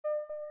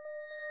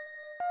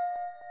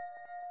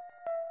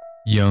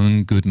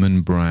Young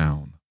Goodman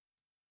Brown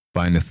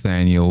by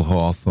Nathaniel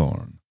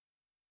Hawthorne.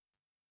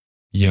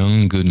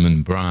 Young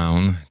Goodman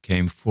Brown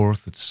came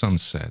forth at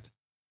sunset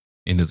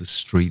into the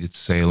street at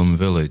Salem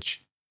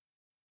village,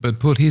 but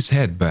put his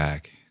head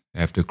back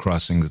after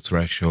crossing the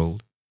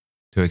threshold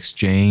to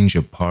exchange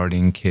a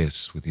parting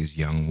kiss with his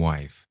young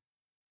wife.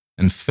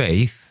 And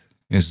Faith,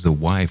 as the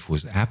wife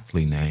was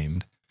aptly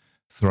named,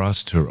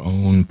 thrust her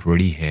own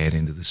pretty head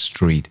into the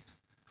street,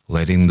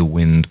 letting the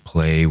wind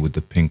play with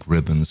the pink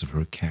ribbons of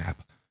her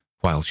cap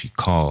while she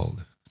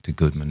called to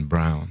Goodman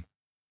Brown.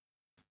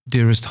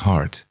 "Dearest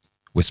heart,"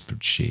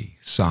 whispered she,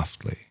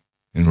 softly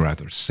and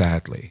rather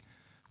sadly,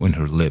 when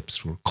her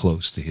lips were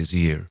close to his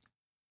ear,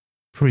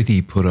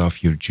 "prithee put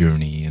off your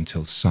journey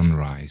until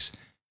sunrise,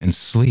 and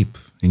sleep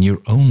in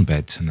your own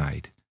bed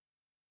tonight.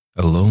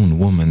 A lone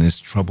woman is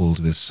troubled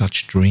with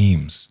such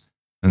dreams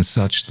and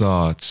such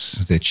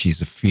thoughts that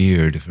she's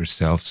afeard of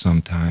herself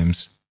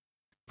sometimes.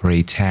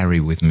 Pray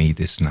tarry with me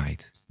this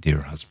night,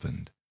 dear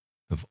husband,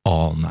 of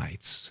all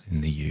nights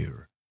in the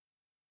year."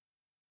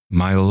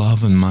 "My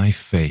love and my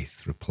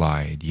faith,"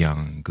 replied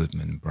young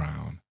Goodman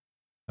Brown,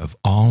 "of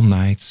all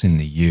nights in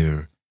the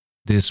year,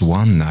 this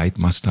one night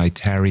must I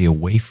tarry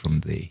away from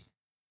thee.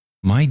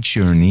 My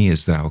journey,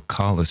 as thou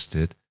callest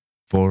it,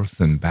 forth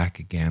and back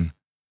again,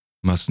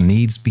 must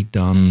needs be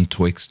done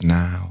twixt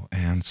now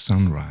and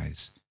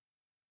sunrise.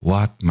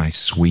 What, my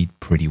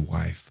sweet pretty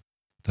wife,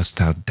 dost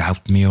thou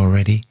doubt me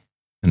already?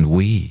 And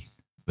we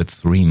but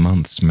 3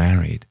 months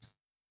married."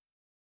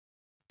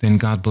 "Then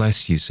God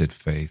bless you," said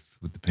Faith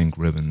with the pink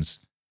ribbons,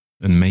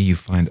 "and may you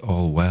find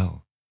all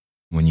well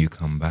when you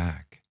come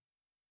back."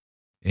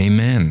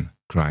 "Amen,"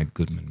 cried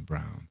Goodman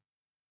Brown.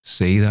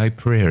 "Say thy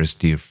prayers,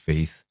 dear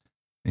Faith,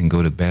 and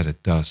go to bed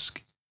at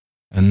dusk,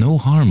 and no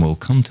harm will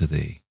come to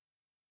thee."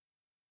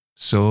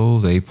 So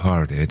they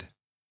parted,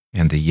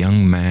 and the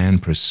young man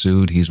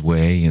pursued his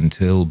way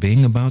until,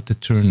 being about to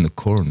turn the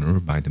corner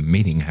by the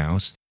meeting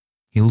house,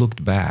 he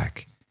looked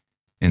back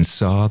and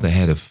saw the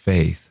head of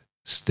Faith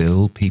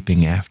still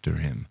peeping after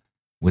him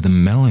with a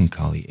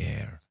melancholy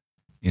air,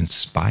 in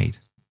spite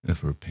of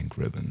her pink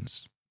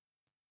ribbons.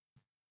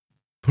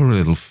 "Poor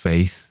little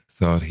Faith,"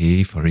 thought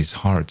he, for his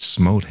heart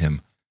smote him.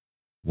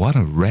 "What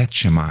a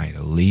wretch am I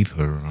to leave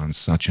her on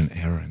such an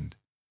errand.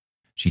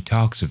 She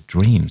talks of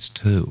dreams,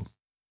 too."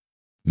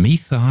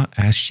 Methought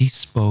as she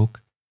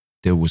spoke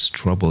there was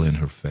trouble in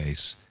her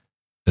face,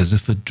 as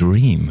if a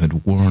dream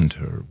had warned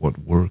her what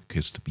work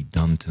is to be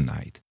done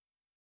tonight.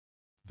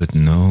 But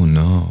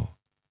no,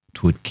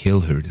 'twould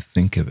kill her to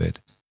think of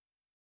it.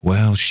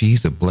 Well,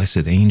 she's a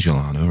blessed angel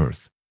on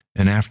earth,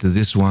 and after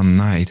this one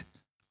night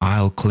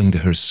I'll cling to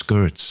her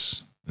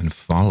skirts and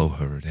follow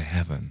her to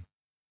heaven.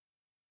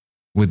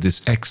 With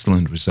this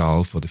excellent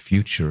resolve for the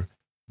future,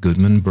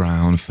 Goodman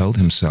Brown felt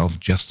himself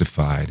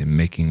justified in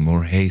making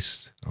more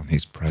haste on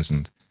his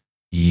present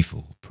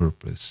evil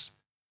purpose.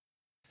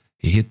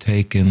 He had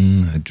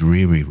taken a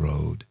dreary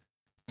road,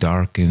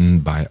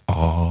 darkened by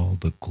all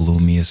the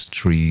gloomiest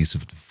trees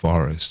of the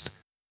forest,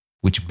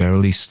 which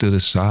barely stood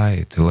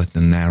aside to let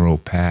the narrow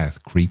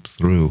path creep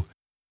through,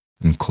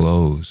 and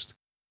closed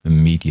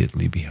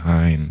immediately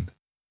behind.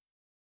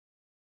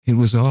 It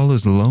was all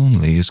as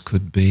lonely as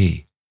could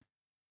be,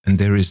 and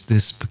there is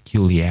this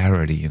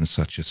peculiarity in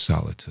such a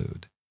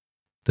solitude,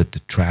 that the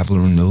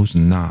traveler knows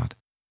not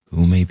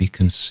who may be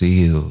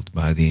concealed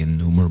by the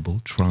innumerable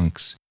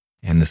trunks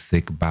and the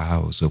thick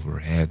boughs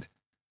overhead,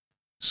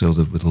 so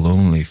that with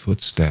lonely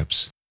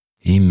footsteps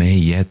he may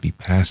yet be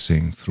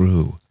passing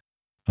through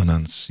an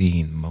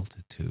unseen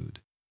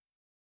multitude.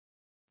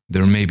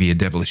 "There may be a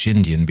devilish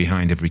Indian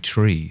behind every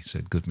tree,"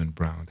 said Goodman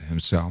Brown to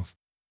himself,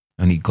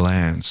 and he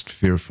glanced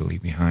fearfully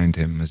behind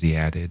him as he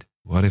added,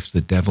 "What if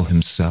the devil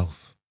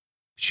himself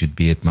should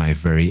be at my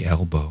very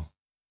elbow?"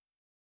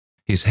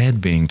 His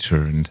head being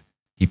turned,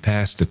 he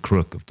passed the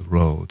crook of the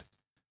road,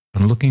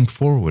 and looking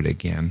forward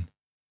again,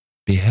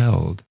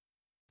 beheld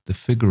the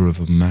figure of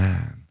a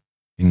man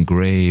in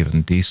grave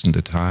and decent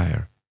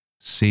attire,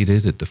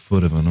 seated at the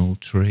foot of an old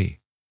tree.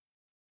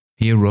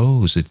 He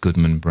arose at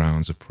Goodman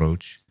Brown's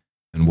approach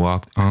and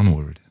walked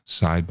onward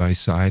side by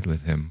side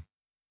with him.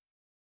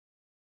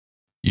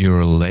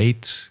 "You're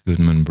late,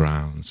 Goodman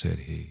Brown," said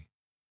he.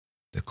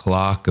 "The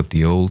clock of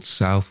the Old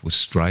South was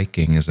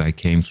striking as I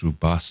came through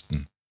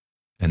Boston,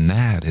 and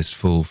that is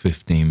full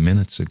 15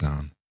 minutes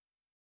agone."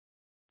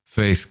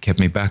 "Faith kept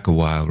me back a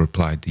while,"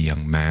 replied the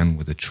young man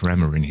with a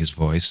tremor in his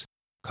voice,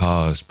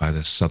 caused by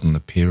the sudden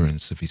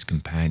appearance of his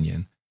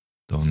companion,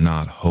 though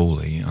not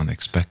wholly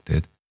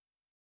unexpected.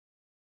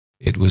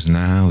 It was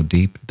now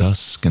deep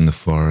dusk in the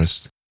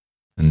forest,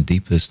 and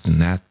deepest in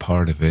that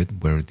part of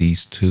it where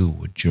these two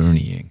were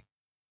journeying.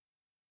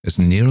 As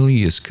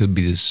nearly as could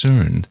be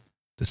discerned,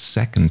 the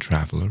second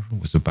traveler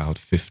was about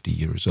 50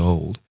 years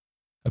old,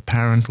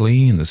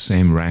 apparently in the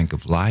same rank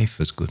of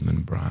life as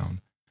Goodman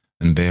Brown,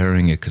 and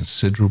bearing a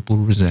considerable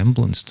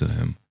resemblance to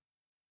him,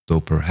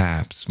 though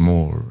perhaps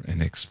more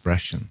in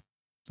expression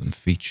than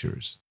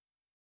features.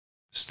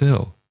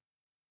 Still,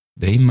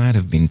 they might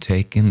have been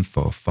taken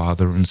for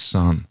father and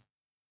son,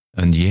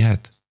 and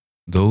yet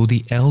Though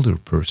the elder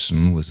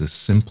person was as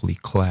simply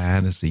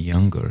clad as the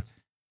younger,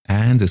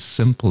 and as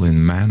simple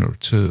in manner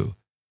too,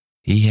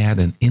 he had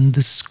an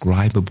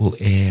indescribable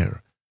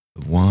air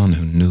of one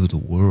who knew the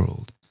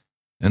world,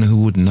 and who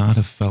would not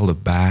have felt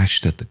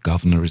abashed at the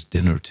governor's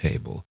dinner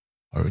table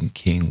or in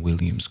King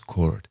William's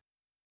court,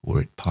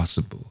 were it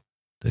possible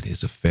that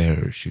his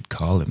affairs should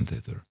call him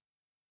thither.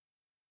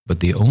 But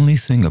the only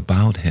thing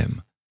about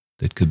him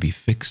that could be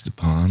fixed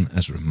upon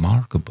as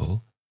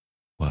remarkable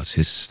was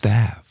his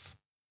staff,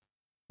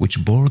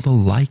 which bore the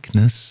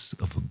likeness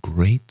of a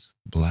great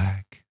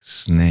black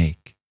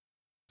snake,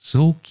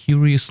 so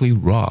curiously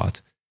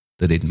wrought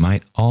that it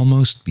might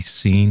almost be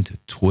seen to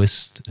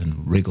twist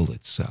and wriggle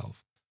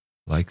itself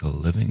like a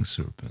living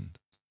serpent.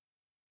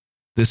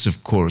 This,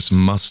 of course,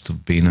 must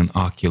have been an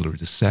ocular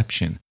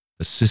deception,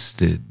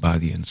 assisted by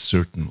the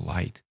uncertain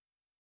light.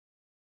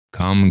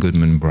 "Come,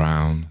 Goodman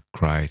Brown,"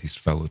 cried his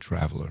fellow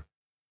traveller.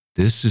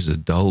 "This is a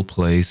dull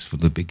place for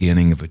the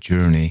beginning of a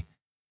journey.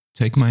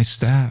 Take my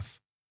staff,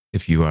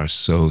 if you are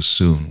so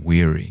soon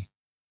weary."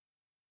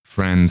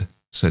 "Friend,"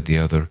 said the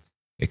other,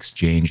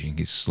 exchanging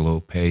his slow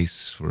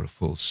pace for a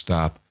full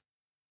stop,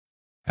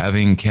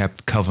 "having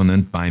kept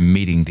covenant by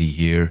meeting thee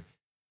here,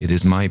 it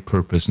is my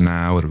purpose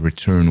now to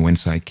return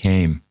whence I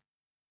came.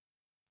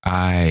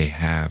 I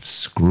have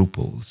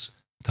scruples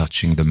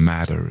touching the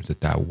matter that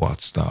thou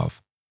wots't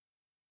of."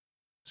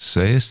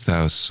 "Sayest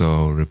thou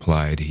so?"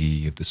 replied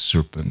he of the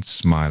serpent,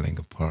 smiling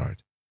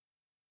apart.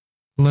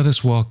 "Let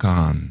us walk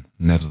on,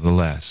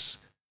 nevertheless,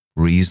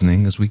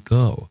 reasoning as we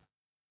go,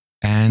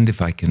 and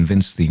if I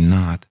convince thee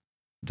not,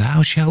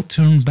 thou shalt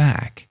turn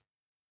back.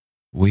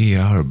 We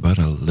are but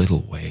a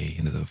little way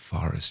into the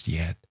forest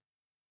yet."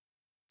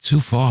 Too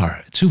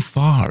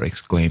far,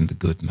 exclaimed the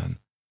goodman,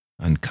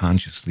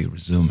 unconsciously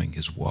resuming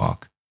his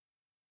walk.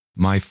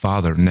 "My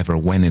father never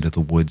went into the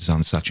woods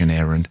on such an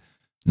errand,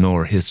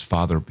 nor his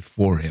father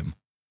before him.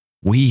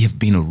 We have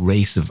been a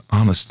race of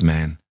honest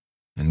men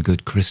and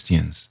good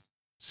Christians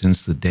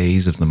since the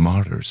days of the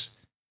martyrs.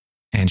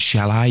 And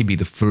shall I be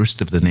the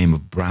first of the name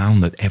of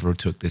Brown that ever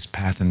took this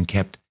path and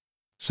kept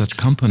such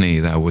company,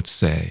 thou wouldst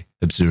say?"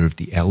 observed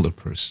the elder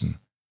person,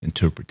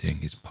 interpreting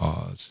his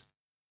pause.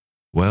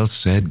 "Well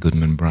said,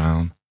 Goodman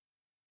Brown.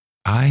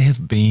 I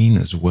have been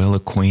as well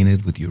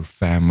acquainted with your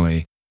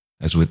family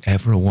as with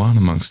ever one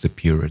amongst the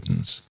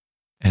Puritans,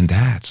 and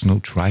that's no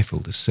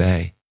trifle to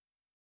say.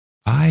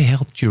 I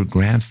helped your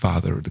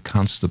grandfather, the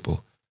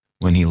constable,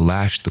 when he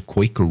lashed the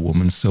Quaker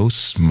woman so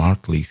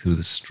smartly through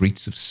the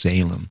streets of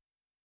Salem,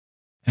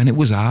 and it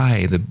was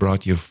I that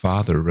brought your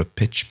father a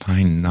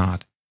pitch-pine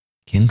knot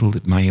kindled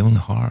at my own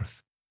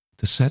hearth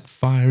to set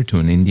fire to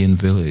an Indian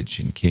village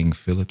in King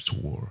Philip's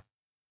War.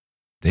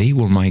 They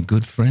were my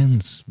good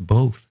friends,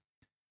 both,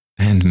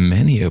 and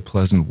many a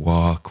pleasant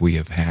walk we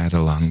have had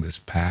along this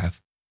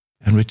path,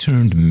 and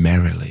returned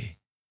merrily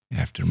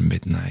after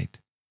midnight.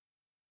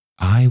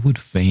 I would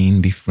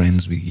fain be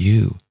friends with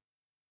you,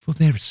 for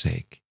their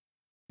sake."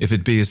 "If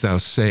it be as thou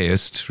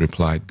sayest,"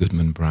 replied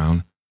Goodman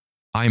Brown,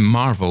 "I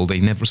marvel they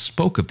never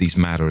spoke of these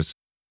matters,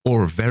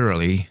 or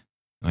verily,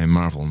 I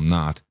marvel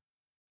not,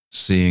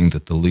 seeing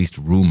that the least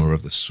rumour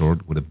of the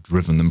sort would have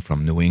driven them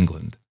from New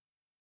England.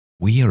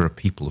 We are a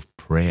people of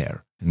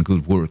prayer and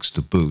good works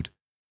to boot,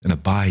 and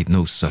abide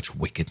no such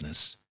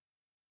wickedness."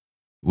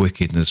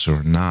 "Wickedness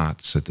or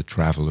not," said the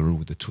traveller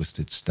with the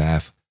twisted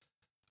staff,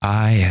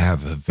 "I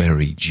have a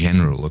very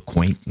general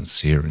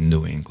acquaintance here in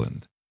New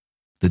England.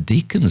 The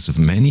deacons of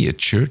many a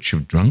church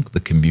have drunk the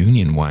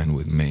communion wine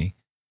with me.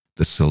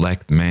 The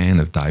select men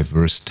of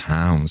diverse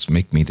towns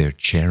make me their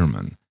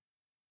chairman,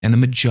 and a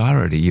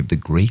majority of the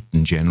great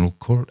and general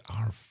court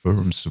are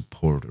firm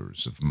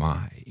supporters of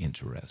my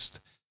interest.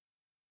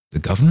 The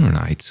governor and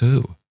I,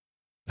 too.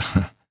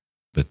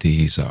 But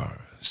these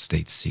are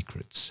state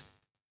secrets."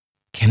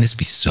 "Can this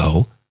be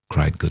so?"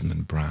 cried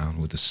Goodman Brown,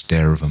 with a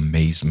stare of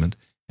amazement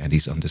at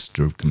his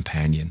undisturbed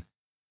companion.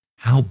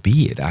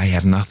 "Howbeit, I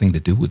have nothing to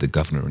do with the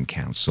governor and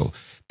council.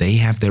 They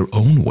have their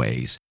own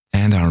ways,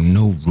 and are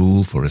no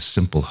rule for a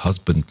simple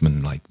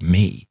husbandman like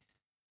me.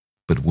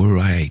 But were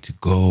I to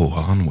go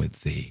on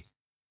with thee,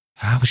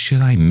 how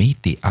should I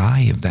meet the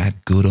eye of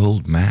that good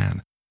old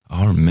man,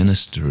 our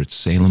minister at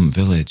Salem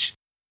village?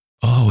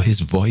 Oh, his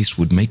voice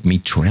would make me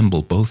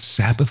tremble both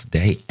Sabbath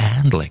day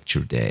and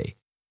lecture day."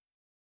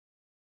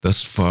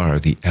 Thus far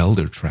the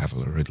elder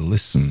traveller had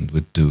listened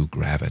with due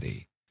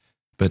gravity,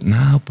 but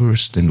now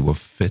burst into a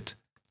fit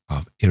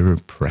of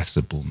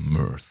irrepressible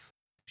mirth,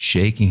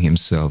 shaking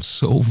himself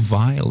so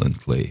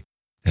violently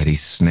that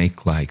his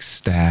snake-like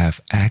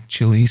staff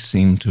actually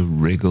seemed to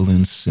wriggle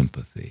in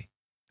sympathy.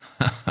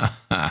 "Ha, ha,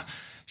 ha!"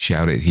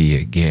 shouted he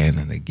again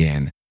and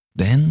again.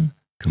 Then,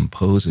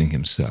 composing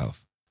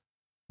himself,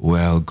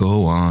 "Well,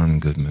 go on,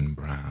 Goodman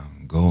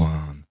Brown, go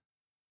on,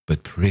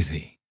 but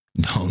prithee,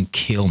 don't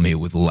kill me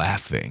with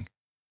laughing."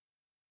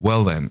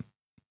 "Well then,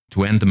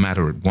 to end the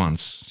matter at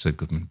once," said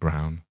Goodman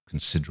Brown,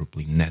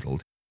 considerably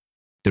nettled,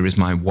 "there is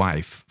my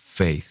wife,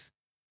 Faith.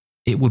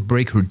 It would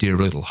break her dear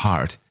little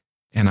heart,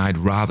 and I'd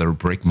rather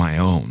break my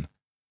own."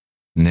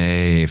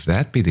 "Nay, if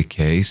that be the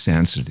case,"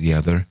 answered the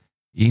other,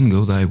 E'en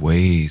go thy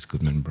ways,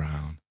 Goodman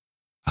Brown.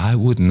 I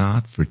would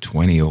not for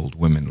 20 old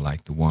women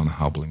like the one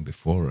hobbling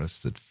before us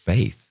that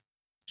faith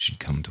should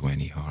come to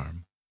any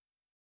harm.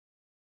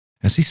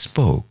 As he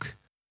spoke,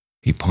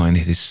 he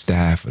pointed his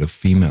staff at a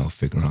female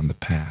figure on the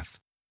path,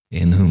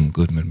 in whom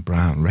Goodman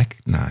Brown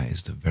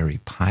recognized a very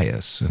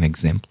pious and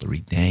exemplary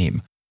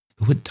dame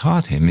who had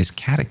taught him his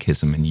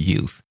catechism in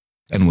youth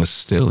and was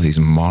still his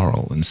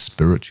moral and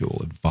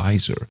spiritual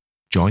adviser,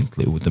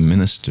 jointly with the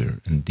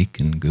minister and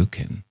Deacon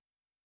Gookin.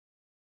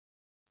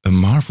 A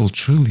marvel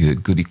truly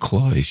that Good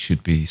Cloyse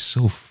should be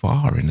so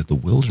far into the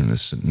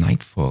wilderness at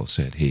nightfall,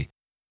 said he.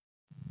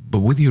 But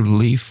with your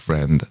leave,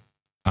 friend,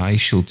 I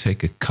shall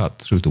take a cut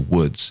through the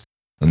woods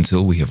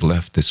until we have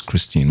left this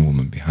Christian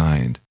woman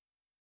behind.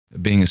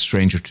 Being a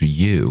stranger to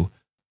you,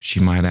 she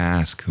might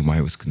ask whom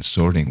I was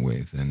consorting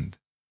with and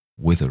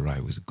whither I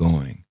was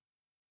going.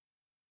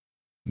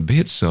 Be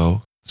it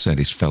so, said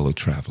his fellow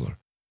traveller.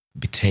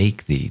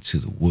 Betake thee to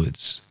the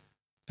woods,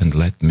 and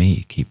let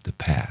me keep the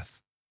path.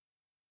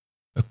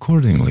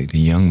 Accordingly, the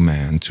young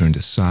man turned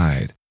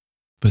aside,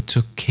 but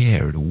took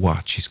care to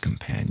watch his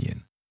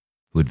companion,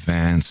 who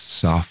advanced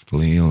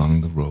softly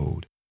along the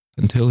road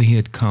until he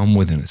had come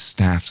within a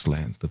staff's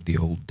length of the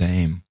old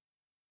dame.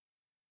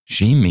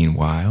 She,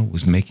 meanwhile,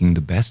 was making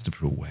the best of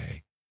her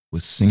way,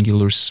 with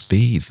singular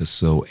speed for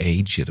so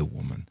aged a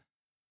woman,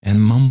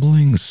 and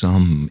mumbling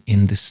some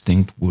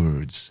indistinct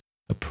words,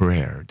 a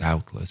prayer,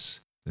 doubtless,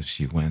 as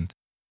she went.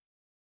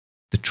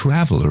 The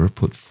traveller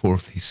put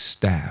forth his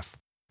staff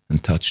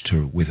and touched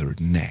her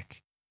withered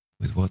neck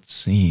with what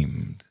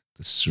seemed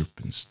the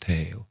serpent's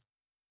tail.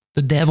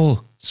 "The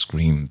devil!"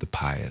 screamed the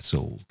pious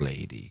old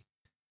lady.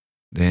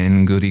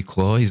 "Then Goody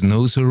Cloyse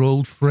knows her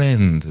old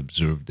friend,"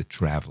 observed the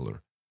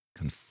traveller,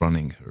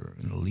 confronting her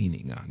and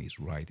leaning on his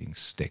writing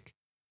stick.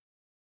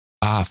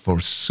 "Ah,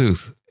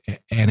 forsooth,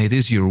 and it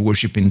is your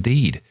worship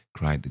indeed,"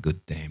 cried the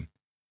good dame.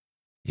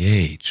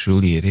 "Yea,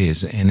 truly it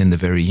is, and in the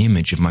very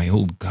image of my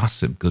old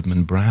gossip,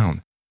 Goodman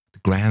Brown, the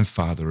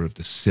grandfather of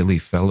the silly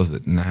fellow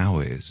that now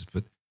is.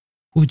 But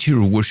would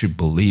your worship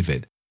believe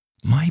it,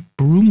 my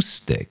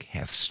broomstick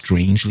hath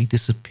strangely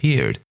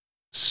disappeared,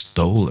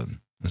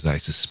 stolen, as I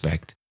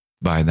suspect,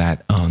 by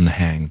that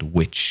unhanged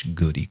witch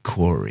Goody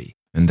Cloyse,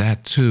 and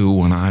that too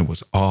when I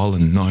was all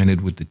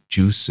anointed with the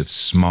juice of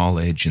small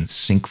edge and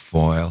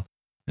cinquefoil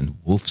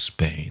and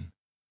wolfsbane,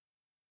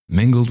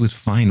 mingled with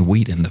fine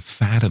wheat and the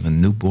fat of a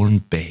newborn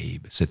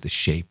babe," said the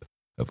shape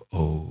of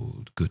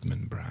old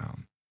Goodman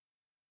Brown.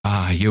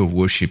 "Ah, your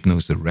worship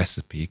knows the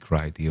recipe,"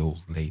 cried the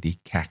old lady,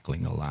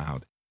 cackling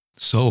aloud.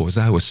 "So, as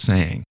I was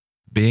saying,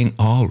 being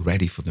all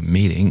ready for the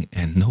meeting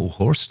and no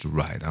horse to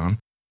ride on,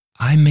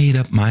 I made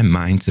up my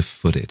mind to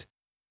foot it,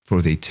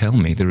 for they tell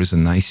me there is a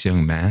nice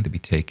young man to be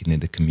taken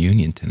into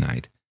communion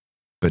tonight.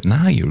 But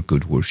now your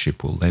good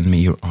worship will lend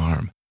me your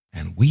arm,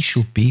 and we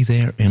shall be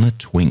there in a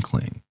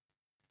twinkling."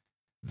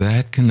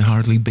 "That can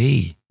hardly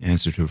be,"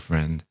 answered her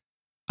friend.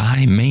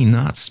 "I may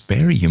not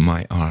spare you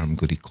my arm,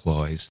 Goody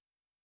Cloyse,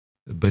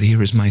 but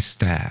here is my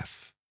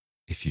staff,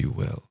 if you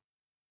will."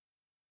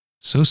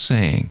 So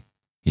saying,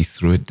 he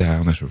threw it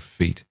down at her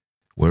feet,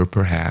 where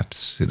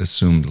perhaps it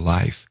assumed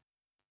life,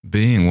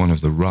 being one of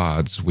the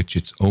rods which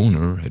its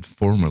owner had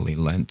formerly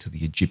lent to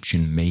the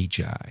Egyptian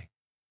magi.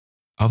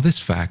 Of this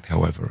fact,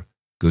 however,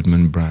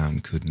 Goodman Brown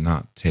could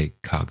not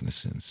take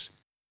cognizance.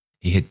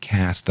 He had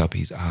cast up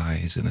his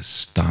eyes in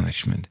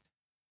astonishment,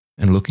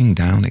 and looking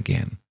down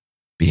again,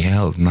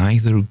 beheld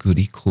neither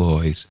Goody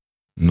Cloyse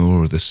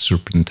nor the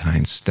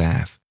serpentine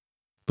staff,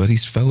 but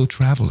his fellow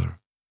traveller,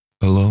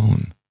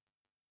 alone,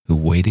 who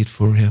waited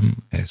for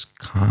him as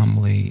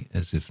calmly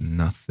as if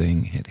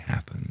nothing had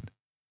happened.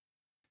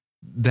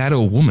 "That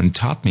old woman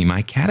taught me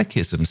my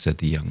catechism," said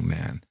the young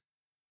man,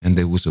 and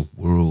there was a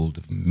world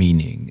of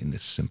meaning in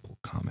this simple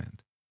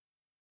comment.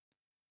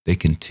 They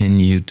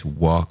continued to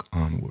walk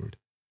onward,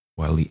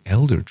 while the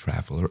elder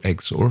traveller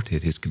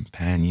exhorted his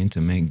companion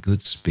to make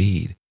good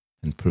speed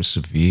and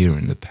persevere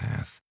in the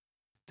path,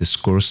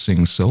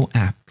 discoursing so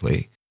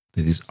aptly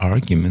that his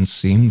arguments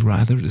seemed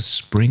rather to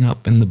spring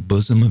up in the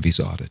bosom of his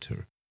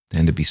auditor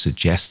than to be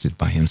suggested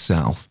by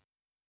himself.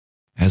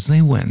 As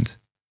they went,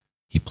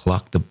 he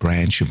plucked a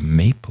branch of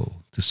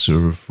maple to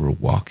serve for a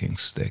walking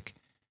stick,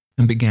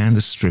 and began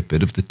to strip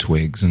it of the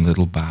twigs and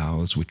little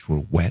boughs which were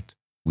wet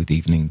with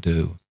evening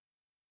dew.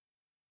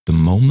 The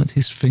moment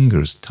his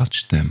fingers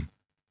touched them,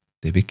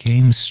 they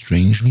became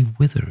strangely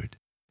withered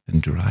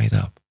and dried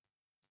up,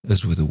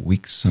 as with a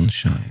week's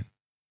sunshine.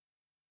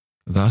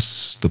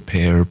 Thus the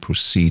pair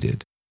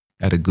proceeded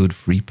at a good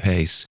free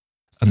pace,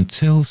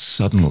 until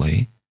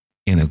suddenly,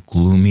 in a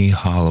gloomy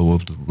hollow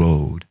of the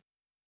road,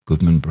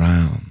 Goodman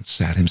Brown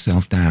sat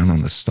himself down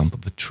on the stump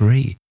of a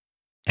tree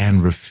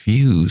and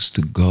refused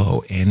to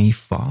go any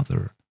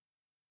farther.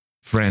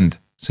 "Friend,"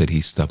 said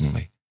he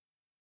stubbornly,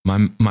 my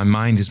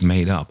mind is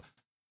made up.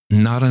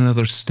 Not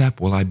another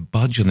step will I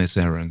budge on this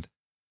errand.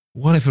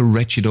 What if a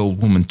wretched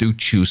old woman do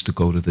choose to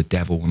go to the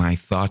devil when I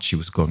thought she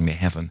was going to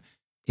heaven?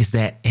 Is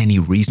there any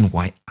reason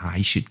why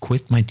I should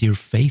quit my dear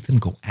faith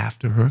and go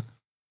after her?"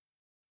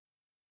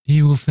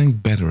 "You will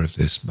think better of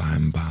this by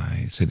and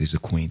by," said his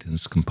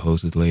acquaintance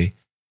composedly.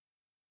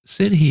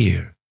 "Sit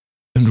here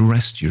and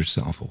rest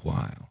yourself a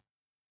while,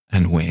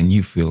 and when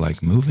you feel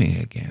like moving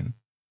again,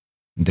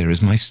 there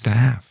is my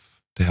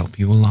staff to help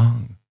you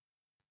along."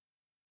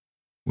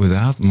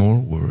 Without more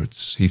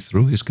words, he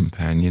threw his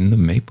companion the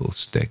maple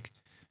stick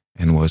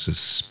and was as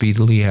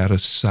speedily out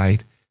of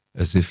sight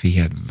as if he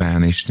had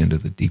vanished into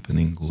the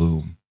deepening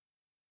gloom.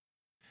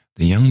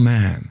 The young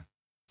man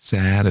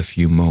sat a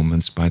few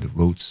moments by the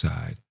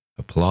roadside,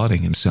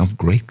 applauding himself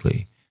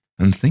greatly,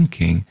 and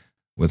thinking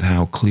with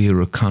how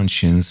clear a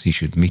conscience he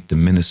should meet the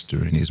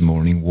minister in his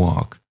morning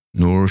walk,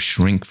 nor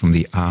shrink from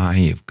the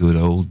eye of good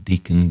old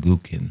Deacon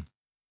Gookin.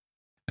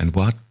 And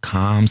what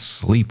calm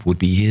sleep would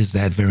be his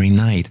that very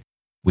night,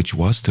 which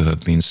was to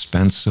have been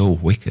spent so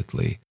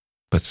wickedly,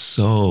 but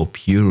so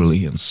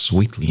purely and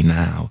sweetly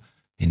now,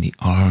 in the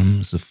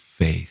arms of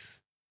faith.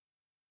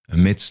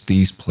 Amidst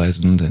these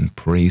pleasant and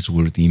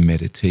praiseworthy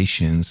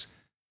meditations,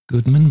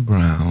 Goodman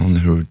Brown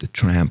heard the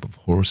tramp of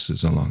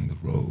horses along the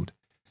road,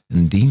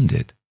 and deemed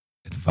it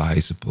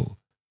advisable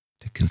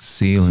to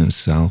conceal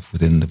himself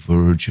within the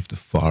verge of the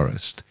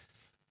forest,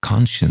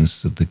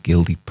 conscious of the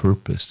guilty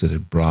purpose that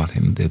had brought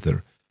him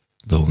thither,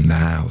 though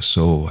now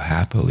so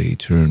happily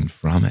turned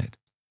from it.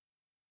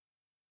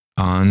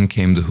 On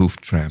came the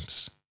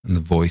hoof-tramps and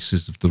the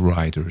voices of the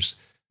riders,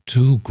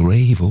 two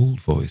grave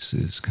old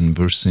voices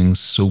conversing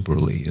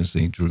soberly as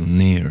they drew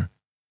near.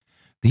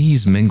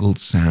 These mingled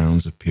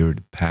sounds appeared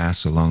to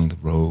pass along the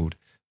road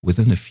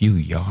within a few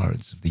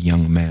yards of the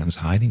young man's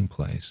hiding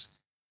place,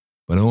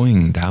 but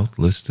owing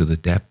doubtless to the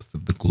depth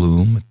of the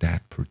gloom at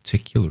that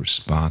particular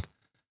spot,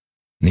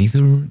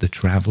 neither the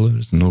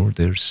travellers nor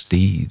their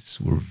steeds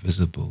were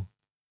visible.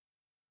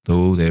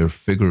 Though their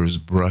figures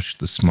brushed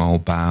the small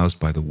boughs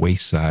by the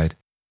wayside,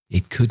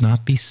 it could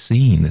not be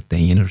seen that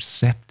they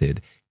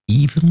intercepted,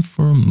 even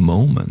for a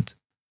moment,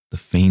 the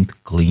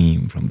faint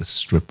gleam from the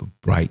strip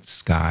of bright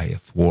sky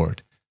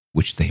athwart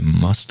which they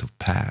must have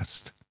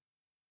passed.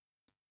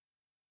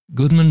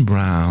 Goodman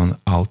Brown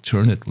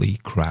alternately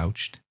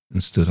crouched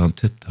and stood on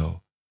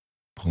tiptoe,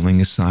 pulling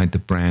aside the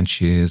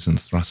branches and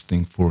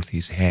thrusting forth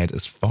his head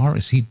as far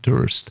as he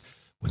durst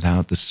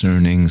without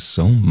discerning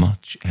so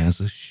much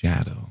as a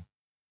shadow.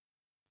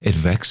 It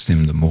vexed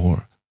him the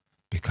more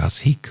because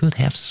he could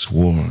have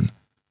sworn,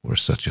 were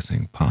such a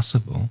thing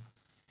possible,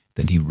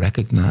 that he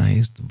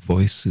recognized the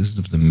voices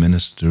of the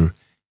minister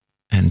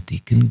and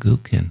Deacon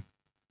Gookin,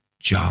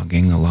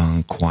 jogging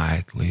along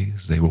quietly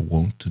as they were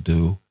wont to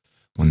do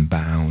when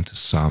bound to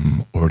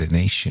some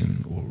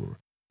ordination or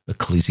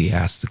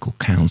ecclesiastical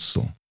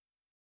council.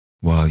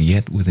 While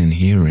yet within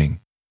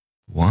hearing,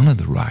 one of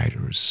the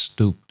riders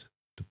stooped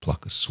to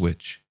pluck a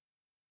switch.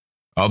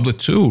 "Of the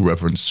two,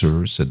 Reverend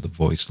Sir," said the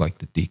voice like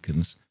the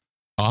deacon's,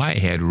 "I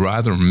had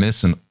rather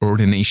miss an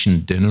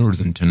ordination dinner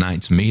than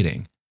tonight's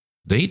meeting.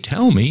 They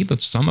tell me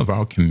that some of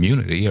our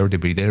community are to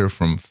be there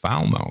from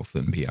Falmouth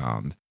and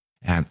beyond,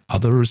 and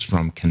others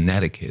from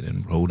Connecticut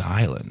and Rhode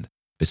Island,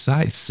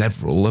 besides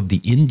several of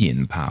the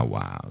Indian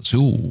powwows,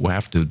 who,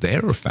 after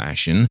their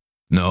fashion,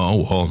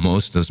 know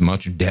almost as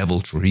much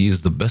deviltry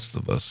as the best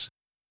of us.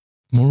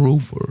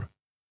 Moreover,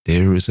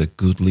 there is a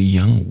goodly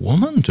young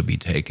woman to be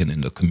taken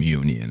into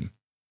communion."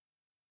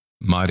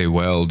 "Mighty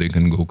well,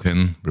 Deacon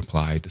Gookin,"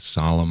 replied the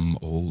solemn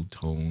old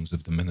tones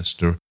of the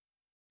minister.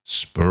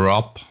 "Spur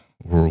up,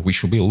 or we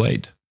shall be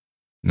late.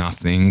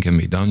 Nothing can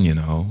be done, you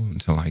know,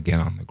 until I get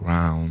on the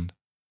ground."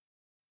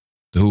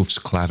 The hoofs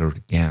clattered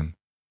again,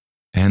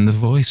 and the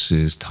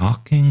voices,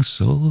 talking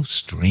so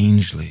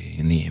strangely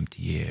in the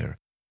empty air,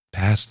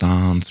 passed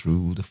on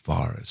through the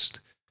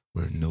forest,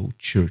 where no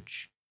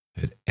church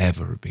had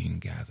ever been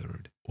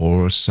gathered,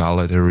 or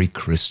solitary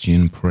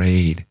Christian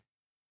prayed.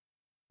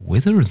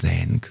 Whither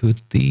then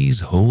could these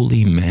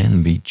holy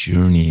men be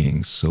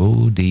journeying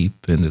so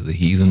deep into the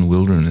heathen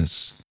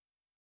wilderness?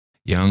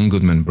 Young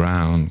Goodman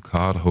Brown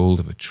caught hold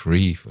of a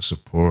tree for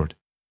support,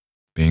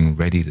 being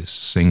ready to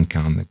sink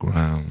on the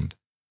ground,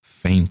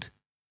 faint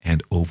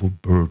and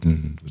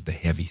overburdened with the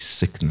heavy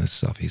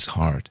sickness of his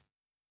heart.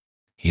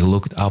 He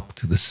looked up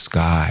to the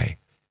sky,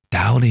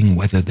 doubting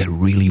whether there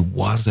really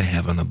was a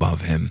heaven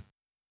above him.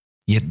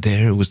 Yet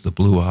there was the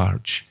blue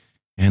arch,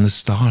 and the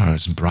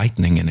stars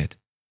brightening in it.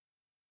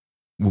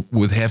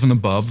 "With heaven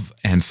above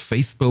and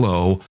faith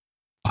below,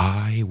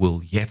 I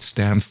will yet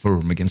stand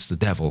firm against the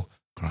devil,"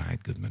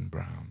 cried Goodman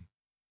Brown.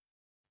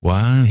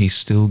 While he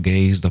still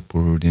gazed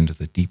upward into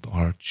the deep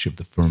arch of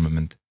the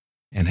firmament,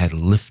 and had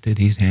lifted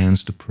his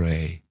hands to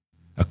pray,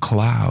 a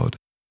cloud,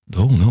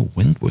 though no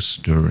wind was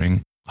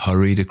stirring,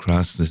 hurried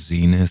across the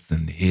zenith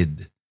and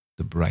hid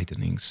the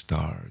brightening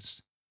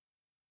stars.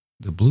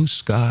 The blue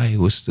sky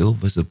was still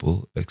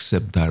visible,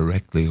 except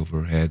directly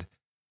overhead,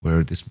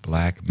 where this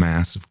black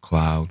mass of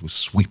cloud was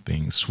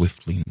sweeping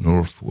swiftly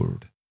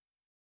northward.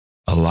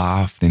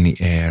 Aloft in the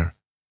air,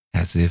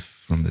 as if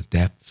from the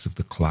depths of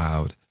the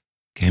cloud,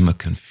 came a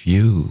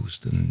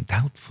confused and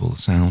doubtful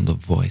sound of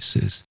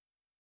voices.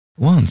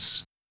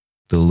 Once,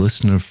 the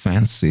listener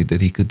fancied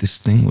that he could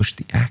distinguish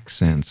the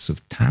accents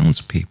of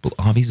townspeople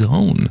of his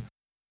own,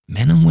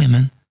 men and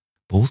women,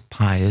 both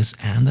pious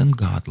and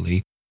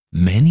ungodly,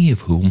 many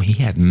of whom he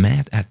had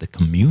met at the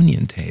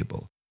communion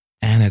table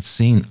and had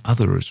seen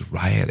others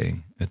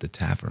rioting at the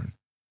tavern.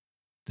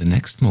 The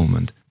next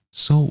moment,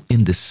 so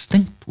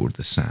indistinct were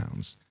the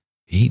sounds,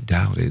 he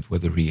doubted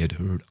whether he had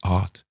heard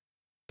aught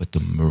but the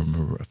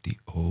murmur of the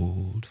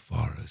old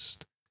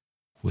forest,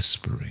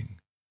 whispering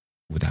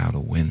without a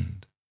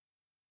wind.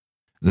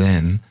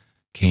 Then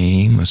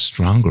came a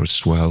stronger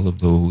swell of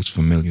those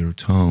familiar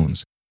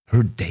tones,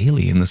 heard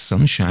daily in the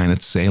sunshine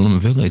at Salem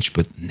village,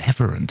 but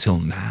never until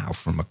now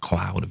from a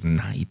cloud of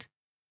night.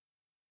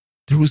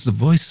 There was the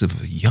voice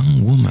of a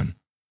young woman,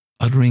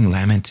 uttering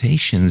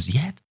lamentations,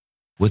 yet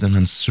with an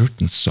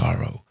uncertain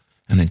sorrow,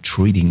 and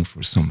entreating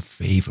for some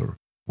favor,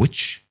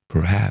 which,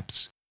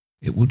 perhaps,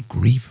 it would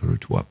grieve her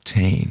to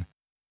obtain.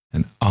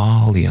 And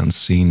all the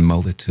unseen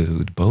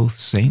multitude, both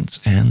saints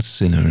and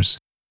sinners,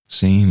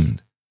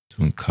 seemed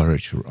to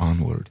encourage her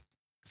onward.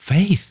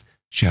 "Faith!"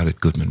 shouted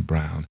Goodman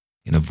Brown,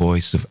 in a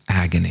voice of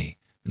agony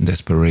and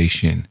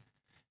desperation,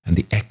 and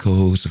the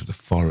echoes of the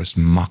forest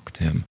mocked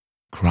him,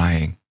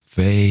 crying,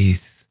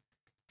 "Faith!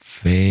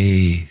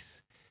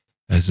 Faith!"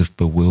 as if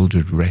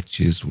bewildered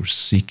wretches were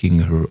seeking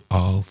her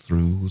all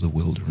through the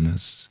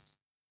wilderness.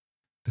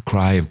 The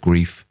cry of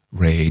grief,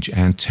 rage,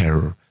 and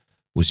terror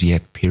was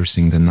yet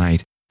piercing the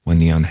night when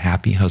the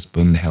unhappy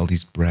husband held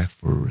his breath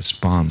for a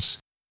response.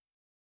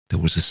 There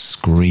was a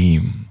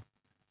scream,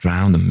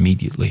 drowned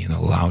immediately in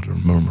a louder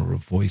murmur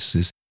of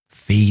voices,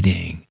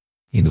 fading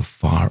into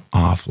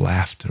far-off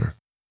laughter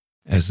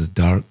as the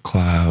dark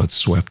clouds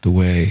swept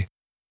away,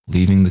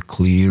 leaving the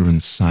clear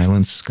and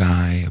silent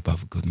sky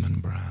above Goodman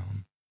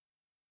Brown.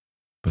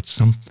 But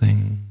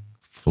something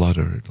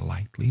fluttered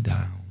lightly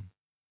down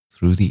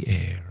through the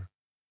air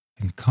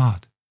and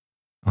caught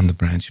on the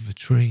branch of a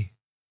tree.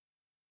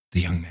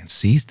 The young man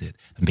seized it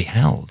and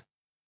beheld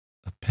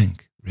a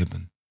pink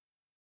ribbon.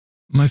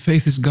 "My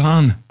faith is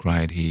gone,"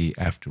 cried he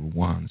after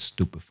one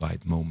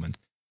stupefied moment.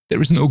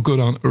 "There is no good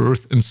on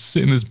earth, and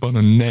sin is but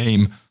a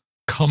name.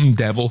 Come,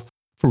 devil,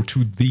 for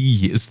to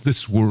thee is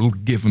this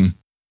world given."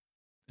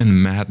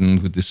 And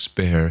maddened with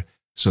despair,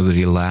 so that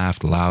he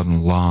laughed loud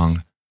and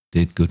long,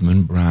 did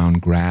Goodman Brown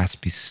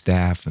grasp his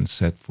staff and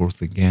set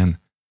forth again,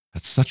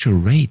 at such a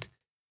rate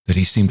that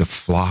he seemed to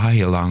fly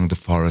along the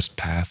forest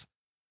path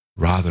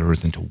rather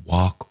than to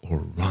walk or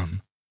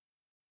run.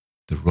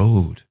 The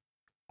road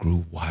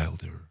grew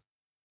wilder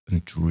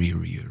and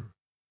drearier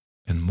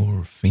and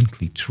more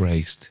faintly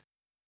traced,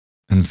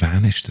 and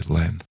vanished at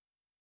length,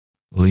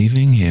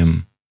 leaving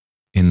him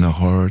in the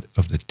heart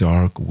of the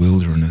dark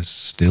wilderness,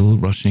 still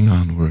rushing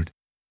onward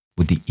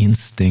with the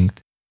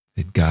instinct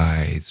that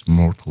guides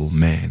mortal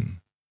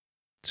men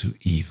to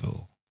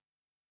evil.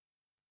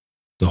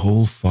 The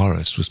whole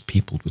forest was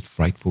peopled with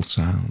frightful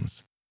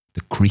sounds,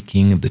 the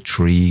creaking of the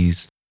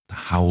trees, the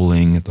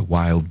howling of the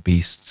wild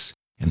beasts,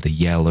 and the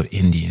yell of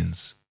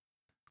Indians,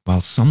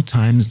 while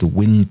sometimes the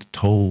wind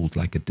tolled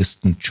like a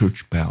distant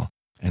church bell,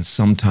 and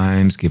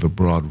sometimes gave a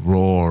broad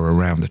roar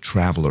around the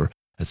traveler,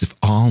 as if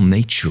all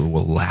nature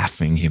were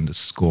laughing him to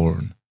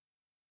scorn.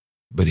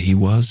 But he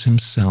was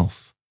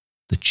himself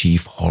the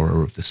chief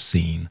horror of the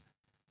scene,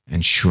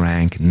 and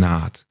shrank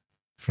not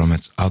from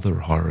its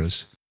other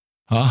horrors.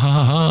 "Ha,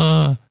 ha,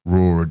 ha!"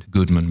 roared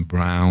Goodman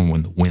Brown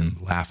when the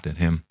wind laughed at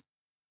him.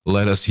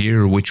 "Let us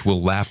hear which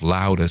will laugh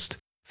loudest.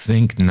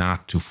 Think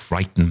not to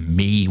frighten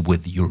me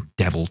with your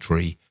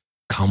deviltry.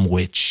 Come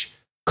witch,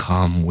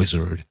 come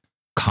wizard,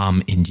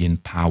 come Indian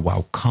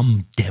powwow,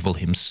 come devil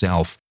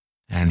himself,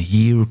 and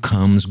here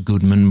comes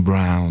Goodman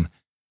Brown.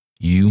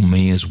 You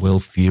may as well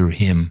fear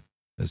him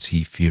as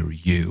he fear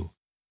you."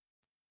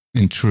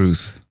 In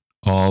truth,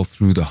 all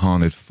through the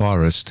haunted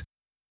forest,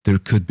 there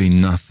could be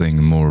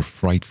nothing more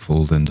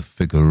frightful than the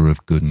figure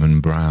of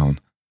Goodman Brown.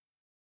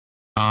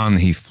 On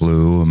he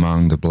flew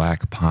among the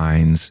black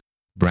pines,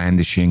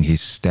 brandishing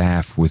his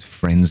staff with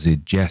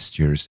frenzied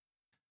gestures,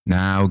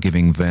 now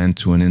giving vent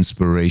to an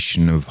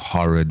inspiration of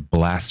horrid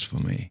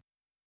blasphemy,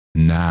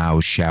 now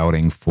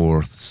shouting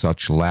forth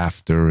such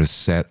laughter as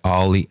set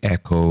all the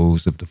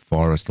echoes of the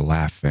forest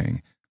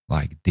laughing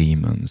like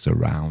demons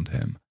around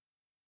him.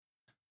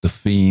 The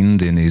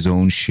fiend in his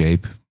own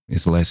shape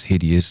is less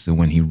hideous than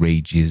when he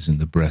rages in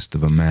the breast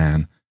of a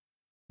man.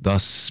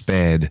 Thus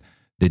sped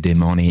the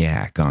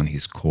demoniac on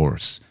his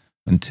course,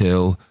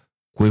 until,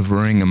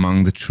 quivering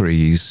among the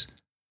trees,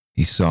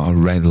 he saw a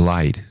red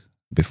light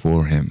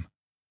before him,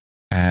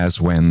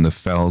 as when the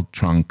felled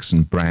trunks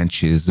and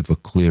branches of a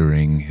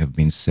clearing have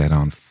been set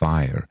on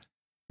fire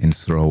and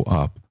throw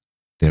up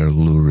their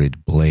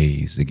lurid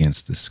blaze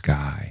against the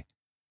sky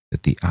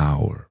at the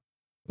hour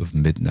of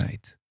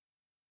midnight.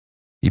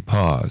 He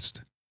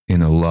paused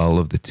in a lull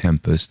of the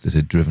tempest that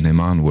had driven him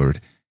onward,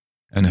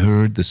 and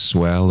heard the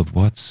swell of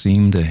what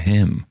seemed to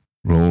him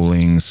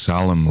rolling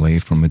solemnly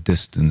from a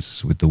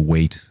distance with the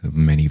weight of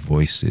many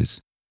voices.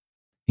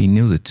 He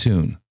knew the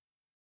tune.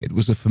 It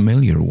was a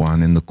familiar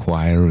one in the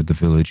choir of the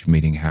village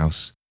meeting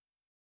house.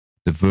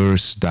 The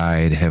verse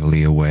died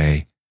heavily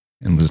away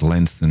and was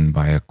lengthened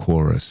by a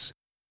chorus,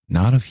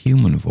 not of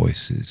human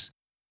voices,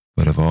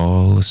 but of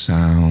all the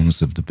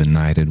sounds of the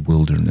benighted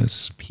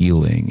wilderness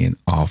pealing in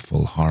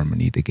awful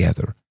harmony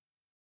together.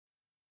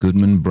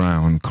 Goodman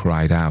Brown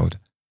cried out,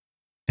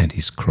 and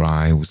his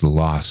cry was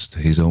lost to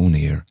his own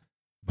ear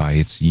by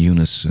its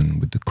unison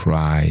with the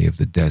cry of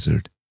the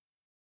desert.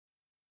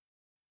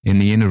 In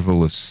the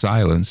interval of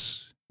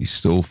silence, he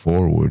stole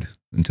forward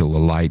until the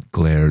light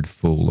glared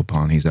full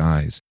upon his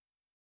eyes.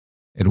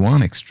 At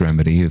one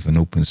extremity of an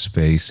open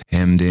space,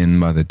 hemmed in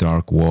by the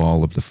dark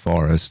wall of the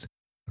forest,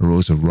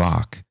 arose a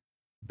rock,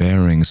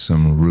 bearing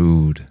some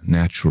rude,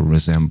 natural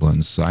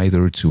resemblance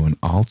either to an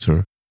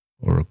altar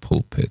or a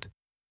pulpit,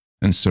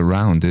 and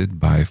surrounded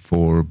by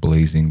 4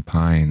 blazing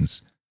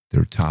pines,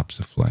 their tops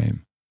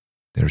aflame,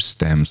 their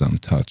stems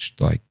untouched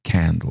like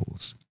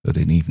candles at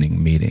an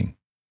evening meeting.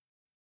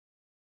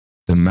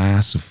 The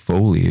mass of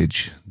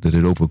foliage that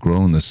had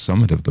overgrown the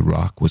summit of the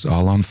rock was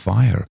all on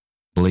fire,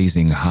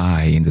 blazing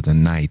high into the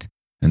night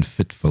and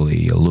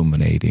fitfully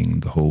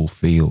illuminating the whole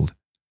field.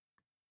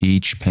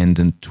 Each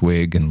pendant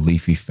twig and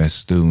leafy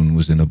festoon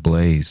was in a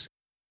blaze.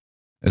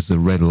 As the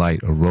red light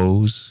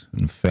arose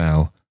and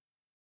fell,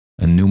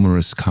 a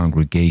numerous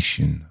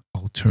congregation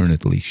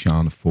alternately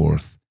shone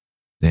forth,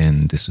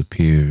 then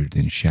disappeared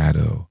in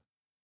shadow,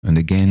 and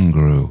again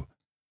grew,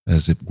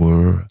 as it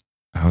were,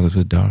 out of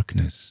the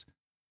darkness,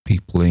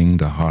 peopling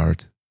the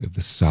heart of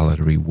the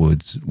solitary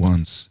woods at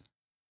once.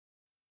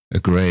 A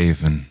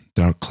grave and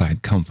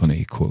dark-clad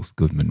company, quoth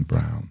Goodman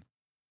Brown.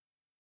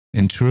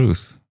 In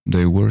truth,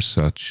 they were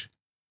such.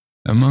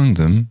 Among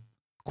them,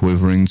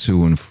 quivering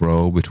to and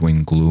fro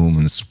between gloom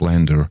and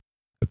splendor,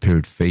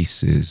 appeared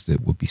faces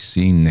that would be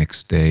seen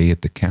next day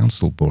at the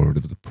council board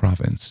of the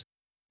province,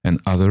 and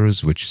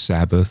others which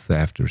Sabbath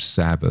after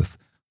Sabbath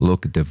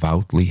looked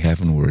devoutly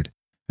heavenward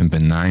and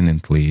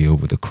benignantly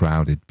over the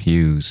crowded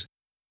pews,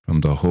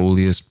 from the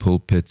holiest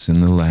pulpits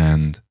in the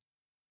land.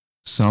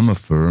 Some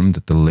affirmed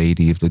that the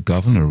lady of the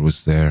governor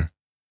was there.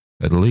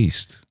 At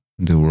least,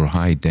 there were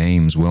high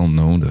dames well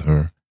known to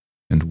her,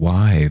 and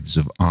wives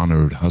of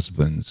honored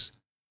husbands,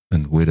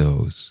 and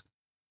widows,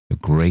 a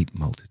great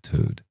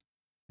multitude,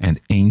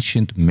 and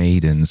ancient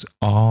maidens,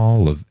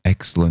 all of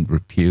excellent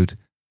repute,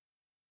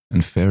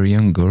 and fair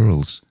young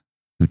girls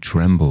who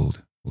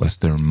trembled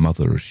lest their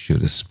mothers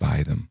should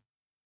espy them.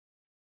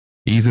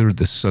 Either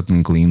the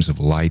sudden gleams of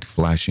light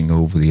flashing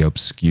over the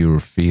obscure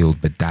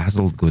field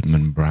bedazzled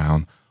Goodman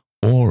Brown,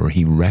 or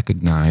he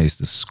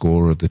recognized a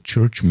score of the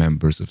church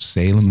members of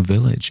Salem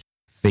village,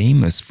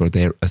 famous for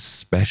their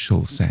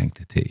especial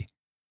sanctity.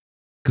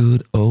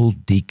 Good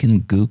old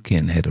Deacon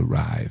Gookin had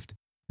arrived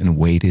and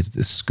waited at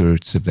the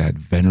skirts of that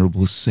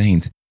venerable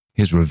saint,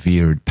 his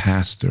revered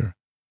pastor,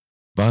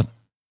 but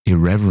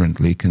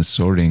irreverently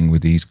consorting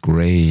with these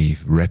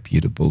grave,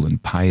 reputable,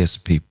 and pious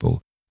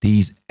people,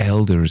 these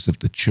elders of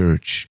the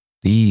church,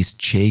 these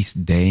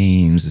chaste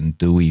dames and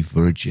dewy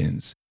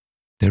virgins.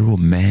 There were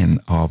men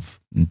of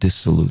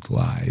dissolute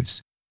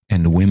lives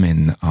and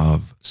women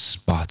of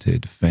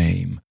spotted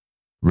fame,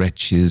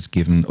 wretches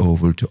given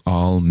over to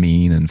all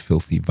mean and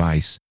filthy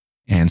vice,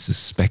 and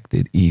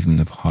suspected even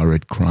of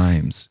horrid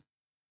crimes.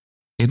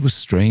 It was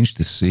strange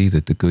to see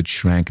that the good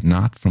shrank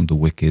not from the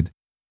wicked,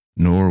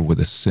 nor were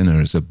the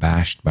sinners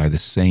abashed by the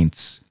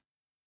saints.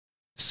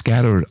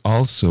 Scattered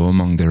also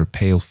among their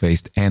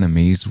pale-faced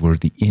enemies were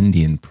the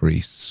Indian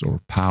priests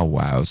or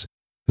powwows,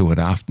 who had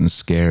often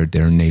scared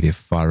their native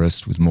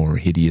forest with more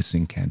hideous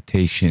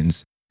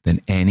incantations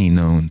than any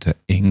known to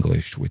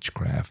English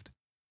witchcraft.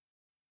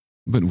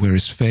 But where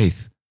is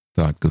faith?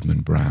 Thought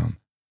Goodman Brown,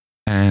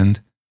 and,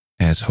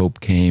 as hope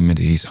came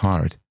into his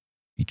heart,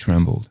 he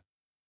trembled.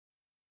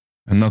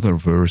 Another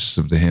verse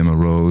of the hymn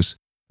arose,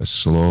 a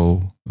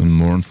slow and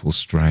mournful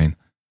strain,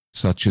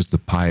 such as the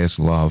pious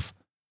love,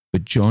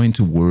 but joined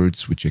to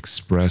words which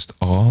expressed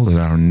all that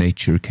our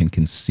nature can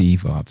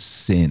conceive of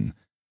sin,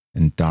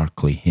 and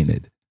darkly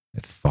hinted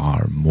at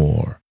far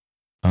more.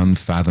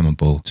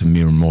 Unfathomable to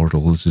mere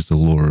mortals is the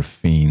lure of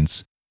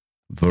fiends.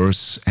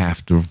 Verse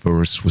after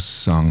verse was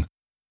sung,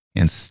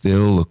 and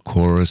still the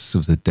chorus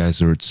of the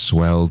desert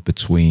swelled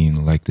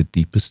between like the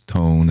deepest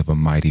tone of a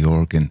mighty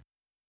organ,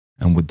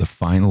 and with the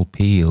final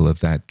peal of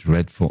that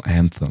dreadful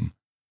anthem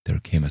there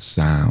came a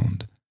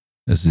sound,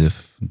 as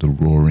if the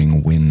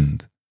roaring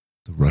wind,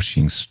 the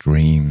rushing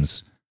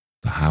streams,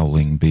 the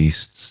howling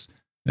beasts,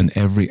 and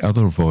every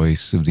other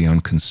voice of the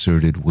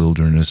unconcerted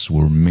wilderness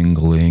were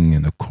mingling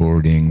and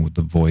according with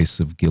the voice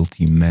of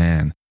guilty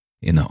man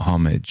in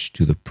homage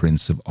to the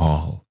Prince of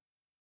all.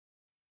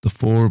 The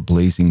 4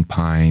 blazing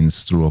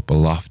pines threw up a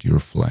loftier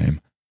flame,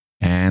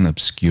 and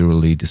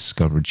obscurely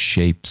discovered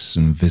shapes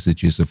and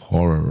visages of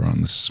horror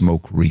on the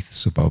smoke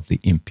wreaths above the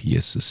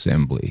impious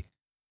assembly.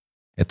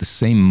 At the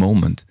same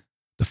moment,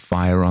 the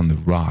fire on the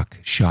rock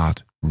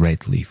shot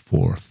redly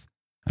forth,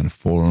 and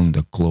formed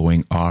a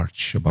glowing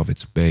arch above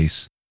its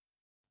base,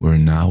 where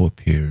now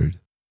appeared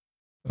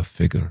a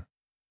figure.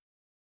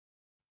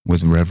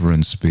 With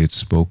reverence be it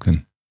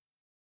spoken,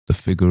 the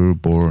figure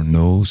bore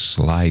no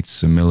slight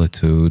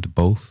similitude,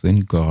 both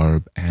in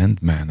garb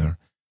and manner,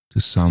 to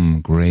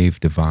some grave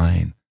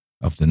divine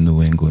of the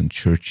New England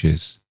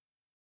churches.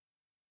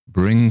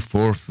 "Bring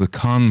forth the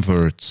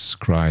converts,"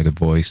 cried a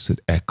voice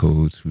that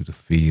echoed through the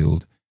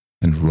field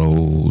and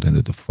rolled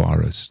into the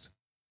forest.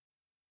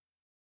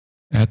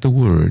 At the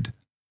word,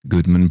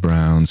 Goodman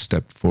Brown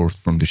stepped forth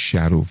from the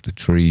shadow of the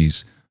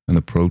trees and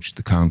approached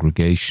the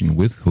congregation,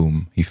 with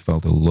whom he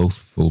felt a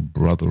loathful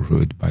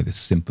brotherhood by the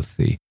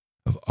sympathy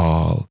of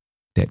all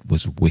that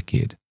was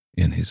wicked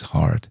in his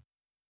heart.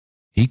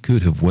 He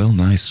could have well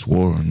nigh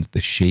sworn that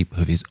the shape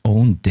of his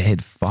own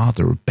dead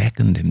father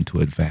beckoned him to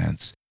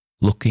advance,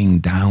 looking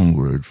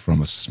downward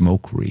from a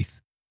smoke wreath,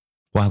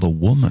 while a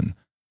woman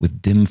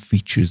with dim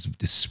features of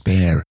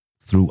despair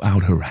threw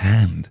out her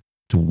hand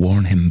to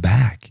warn him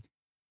back.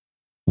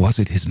 Was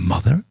it his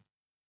mother?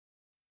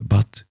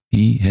 But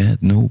he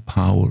had no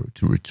power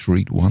to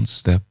retreat one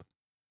step,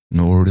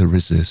 nor to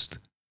resist,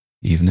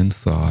 even in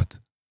thought,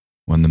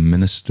 when the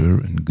minister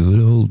and good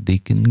old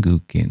Deacon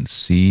Gookin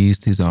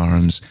seized his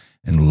arms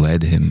and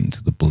led him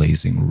to the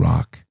blazing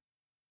rock.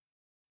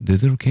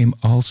 Thither came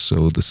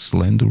also the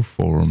slender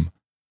form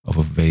of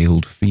a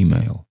veiled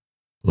female,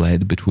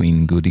 led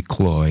between Good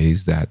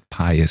Cloyse, that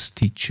pious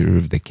teacher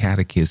of the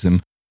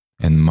catechism,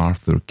 and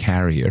Martha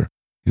Carrier,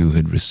 who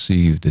had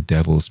received the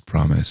devil's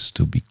promise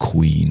to be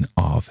queen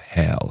of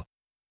hell.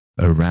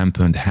 A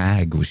rampant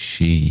hag was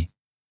she,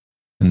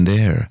 and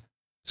there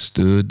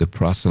stood the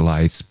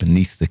proselytes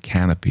beneath the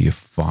canopy of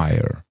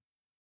fire.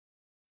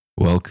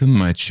 "Welcome,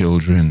 my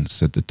children,"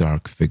 said the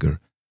dark figure,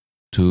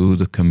 "to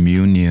the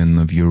communion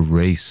of your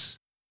race.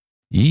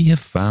 Ye have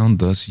found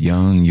thus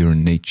young your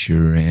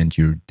nature and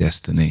your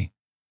destiny.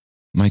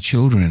 My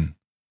children,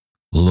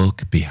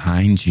 look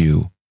behind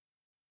you."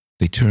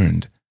 They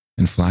turned,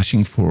 and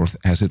flashing forth,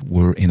 as it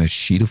were in a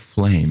sheet of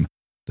flame,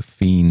 the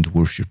fiend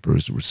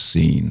worshippers were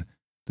seen.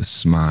 The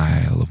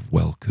smile of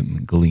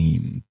welcome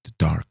gleamed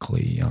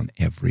darkly on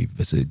every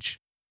visage.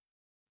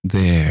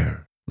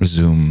 "There,"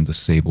 resumed the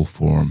sable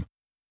form,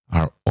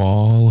 "are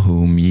all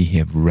whom ye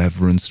have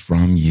reverenced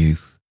from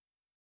youth.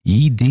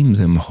 Ye deemed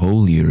them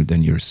holier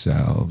than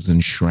yourselves,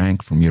 and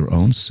shrank from your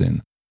own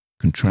sin,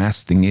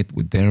 contrasting it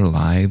with their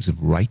lives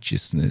of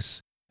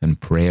righteousness and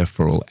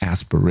prayerful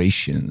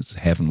aspirations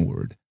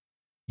heavenward.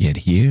 Yet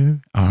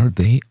here are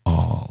they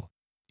all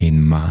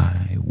in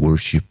my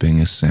worshipping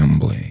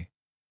assembly.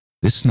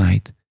 This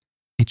night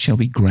it shall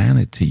be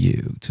granted to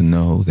you to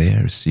know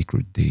their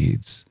secret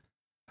deeds.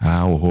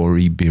 How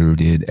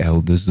hoary-bearded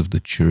elders of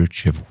the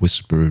church have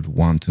whispered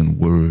wanton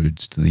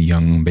words to the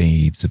young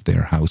maids of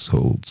their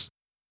households.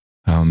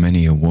 How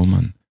many a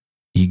woman,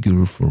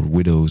 eager for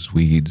widow's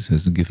weeds,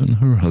 has given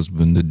her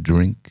husband a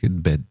drink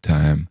at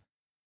bedtime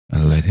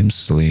and let him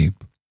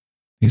sleep,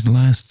 his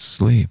last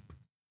sleep,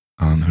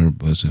 on her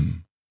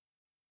bosom.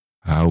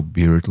 How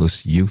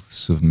beardless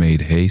youths have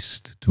made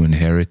haste to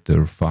inherit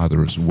their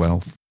father's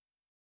wealth,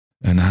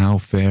 and how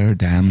fair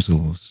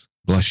damsels,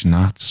 blush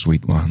not,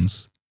 sweet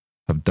ones,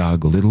 have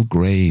dug little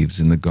graves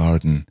in the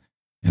garden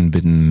and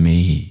bidden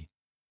me,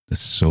 the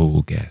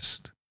sole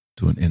guest,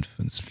 to an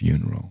infant's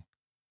funeral.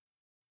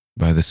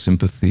 By the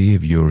sympathy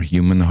of your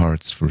human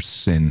hearts for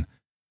sin,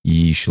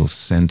 ye shall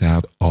scent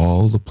out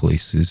all the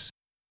places,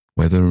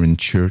 whether in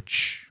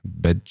church,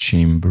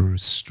 bedchamber,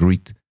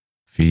 street,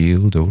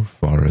 field, or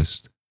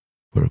forest,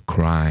 where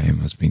crime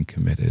has been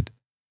committed,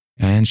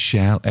 and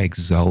shall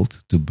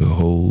exult to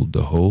behold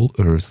the whole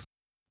earth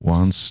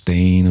one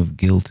stain of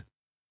guilt,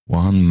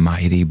 one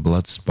mighty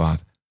blood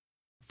spot.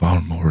 Far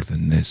more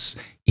than this,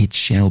 it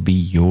shall be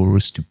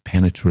yours to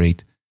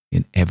penetrate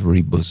in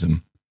every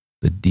bosom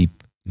the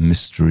deep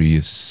mystery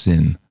of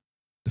sin,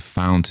 the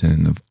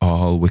fountain of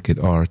all wicked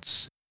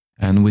arts,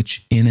 and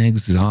which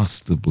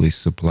inexhaustibly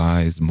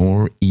supplies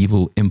more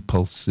evil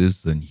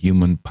impulses than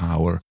human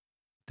power,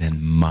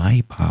 than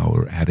my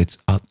power at its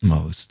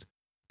utmost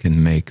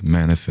can make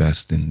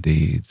manifest in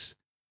deeds.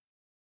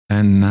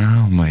 And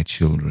now, my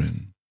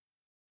children,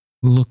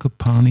 look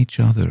upon each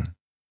other.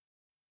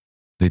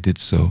 They did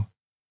so,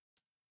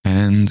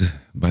 and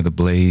by the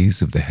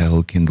blaze of the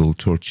hell-kindled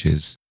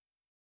torches,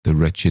 the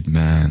wretched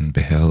man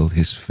beheld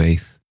his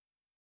faith,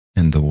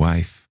 and the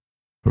wife,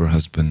 her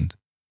husband,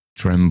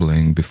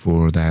 trembling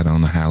before that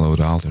unhallowed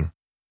altar.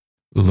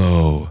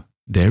 "Lo,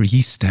 there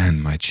ye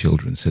stand, my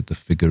children," said the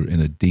figure in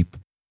a deep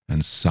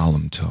and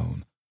solemn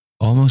tone,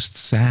 almost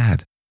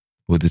sad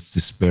with its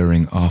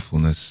despairing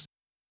awfulness,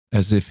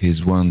 as if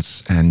his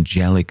once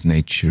angelic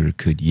nature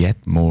could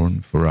yet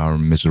mourn for our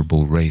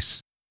miserable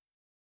race.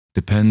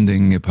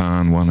 Depending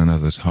upon one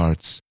another's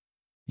hearts,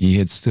 ye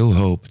had still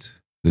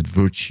hoped that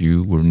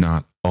virtue were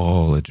not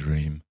all a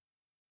dream.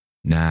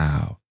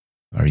 Now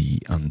are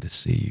ye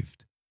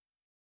undeceived.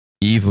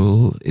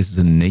 Evil is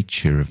the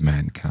nature of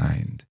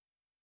mankind.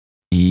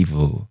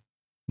 Evil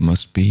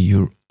must be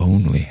your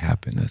only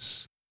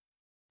happiness.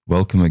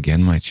 Welcome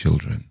again, my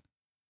children,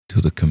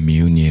 to the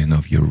communion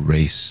of your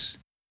race.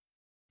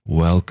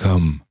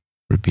 "Welcome,"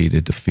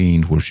 repeated the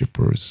fiend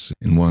worshippers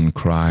in one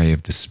cry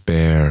of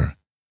despair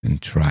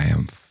and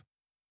triumph.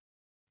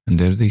 And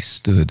there they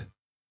stood,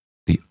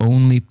 the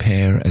only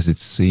pair, as it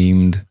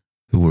seemed,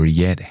 who were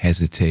yet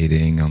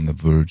hesitating on the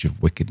verge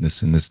of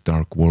wickedness in this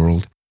dark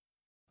world.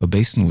 A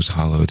basin was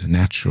hollowed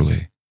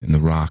naturally in the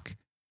rock?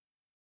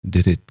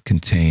 Did it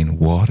contain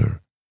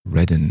water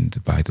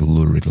reddened by the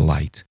lurid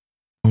light?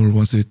 Or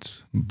was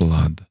it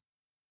blood?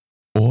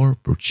 Or,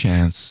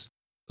 perchance,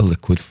 a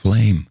liquid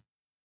flame?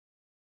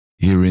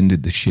 Herein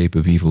did the shape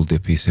of evil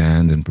dip his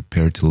hand and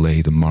prepare to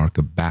lay the mark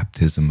of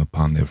baptism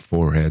upon their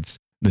foreheads,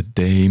 that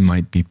they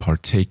might be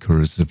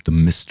partakers of the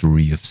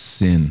mystery of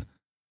sin,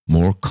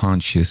 more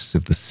conscious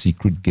of the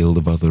secret guilt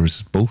of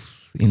others,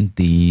 both in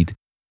deed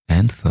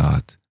and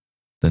thought,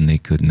 than they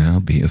could now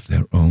be of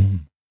their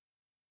own.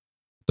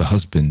 The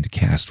husband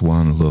cast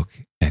one look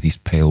at his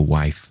pale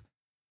wife,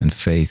 and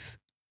Faith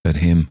at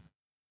him.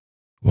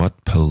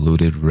 What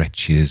polluted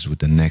wretches would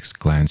the next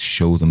glance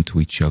show them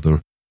to each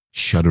other,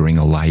 shuddering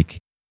alike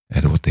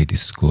at what they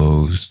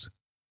disclosed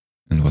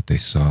and what they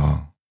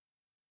saw.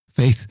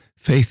 "Faith,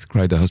 Faith,"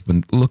 cried the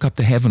husband, "look up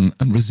to heaven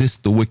and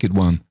resist the wicked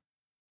one."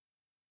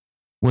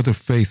 Whether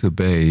Faith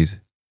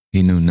obeyed,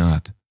 he knew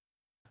not.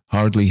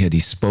 Hardly had he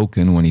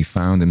spoken when he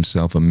found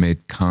himself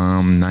amid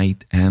calm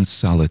night and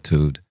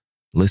solitude,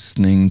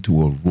 listening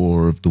to a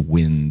roar of the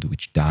wind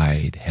which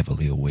died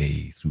heavily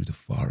away through the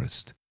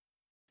forest.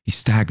 He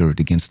staggered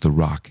against the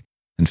rock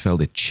and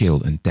felt it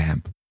chill and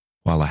damp,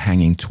 while a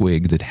hanging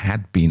twig that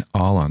had been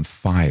all on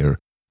fire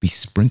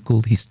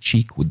besprinkled his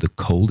cheek with the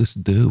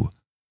coldest dew.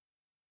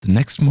 The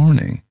next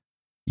morning,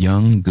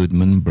 young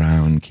Goodman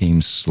Brown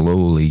came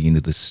slowly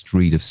into the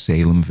street of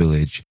Salem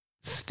village,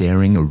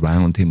 staring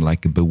around him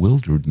like a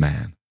bewildered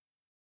man.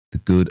 The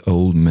good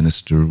old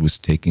minister was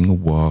taking a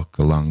walk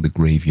along the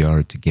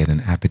graveyard to get an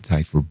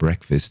appetite for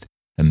breakfast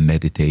and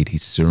meditate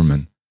his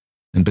sermon,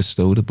 and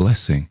bestowed a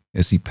blessing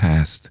as he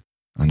passed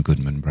on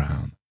Goodman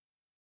Brown.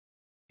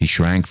 He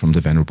shrank from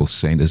the venerable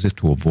saint as if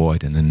to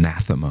avoid an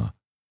anathema.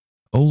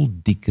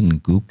 Old Deacon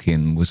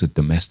Gookin was at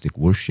domestic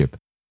worship,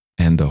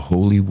 and the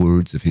holy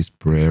words of his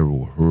prayer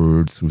were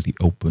heard through the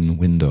open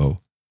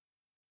window.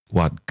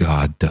 "What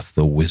God doth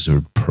the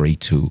wizard pray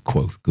to?"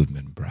 quoth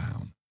Goodman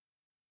Brown.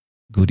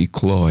 Good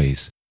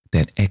Cloyse,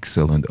 that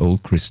excellent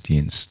old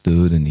Christian,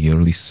 stood in the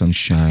early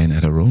sunshine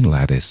at her own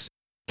lattice,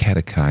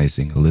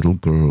 catechizing a little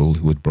girl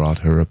who had brought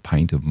her a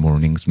pint of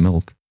morning's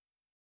milk.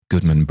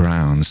 Goodman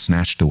Brown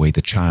snatched away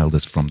the child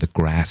as from the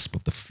grasp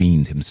of the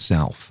fiend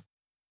himself.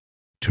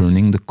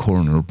 Turning the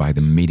corner by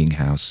the meeting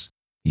house,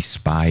 he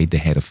spied the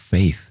head of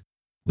Faith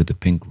with the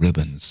pink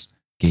ribbons,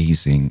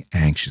 gazing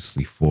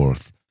anxiously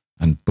forth,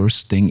 and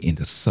bursting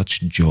into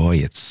such joy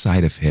at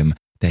sight of him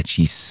that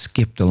she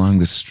skipped along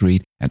the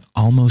street and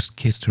almost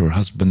kissed her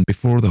husband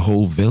before the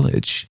whole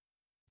village.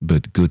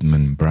 But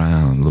Goodman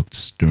Brown looked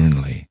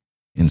sternly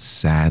and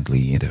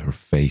sadly into her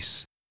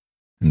face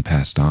and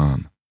passed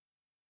on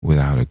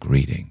without a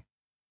greeting.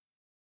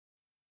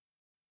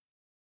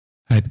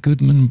 Had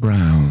Goodman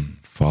Brown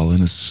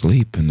fallen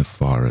asleep in the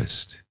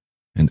forest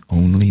and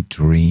only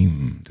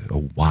dreamed a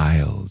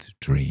wild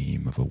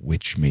dream of a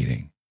witch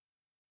meeting?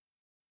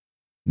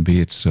 Be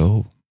it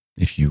so,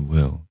 if you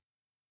will.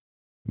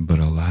 But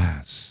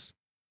alas,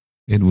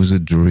 it was a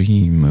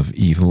dream of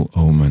evil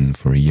omen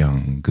for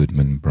young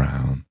Goodman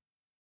Brown.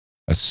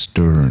 A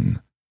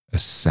stern, a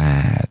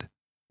sad,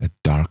 a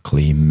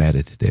darkly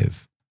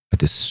meditative, a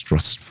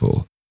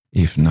distrustful,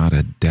 if not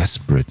a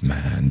desperate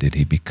man did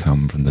he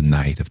become from the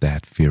night of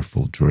that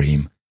fearful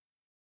dream.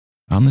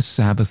 On the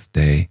Sabbath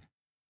day,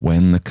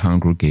 when the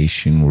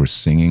congregation were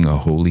singing a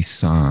holy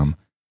psalm,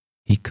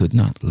 he could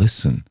not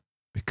listen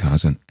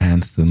because an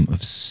anthem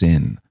of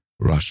sin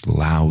rushed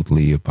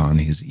loudly upon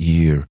his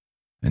ear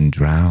and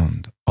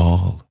drowned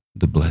all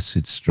the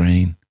blessed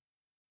strain.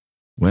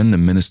 When the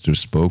minister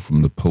spoke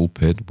from the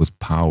pulpit with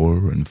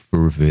power and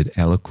fervid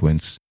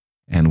eloquence,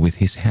 and with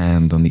his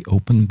hand on the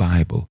open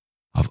Bible,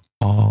 of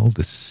all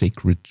the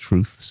sacred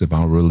truths of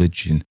our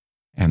religion,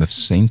 and of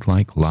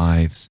saint-like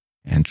lives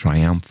and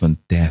triumphant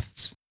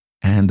deaths,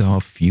 and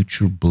of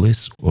future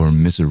bliss or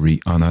misery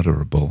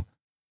unutterable,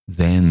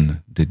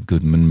 then did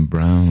Goodman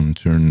Brown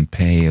turn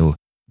pale,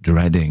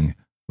 dreading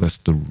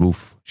lest the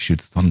roof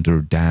should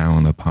thunder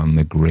down upon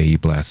the grey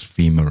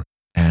blasphemer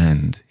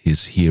and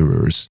his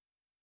hearers.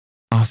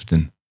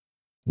 Often,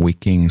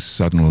 waking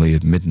suddenly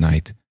at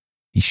midnight,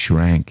 he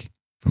shrank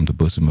from the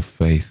bosom of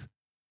Faith,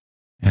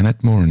 and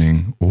at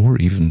morning or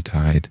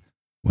eventide,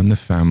 when the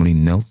family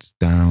knelt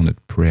down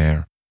at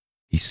prayer,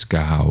 he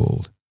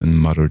scowled and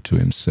muttered to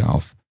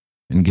himself,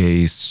 and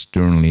gazed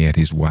sternly at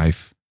his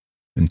wife,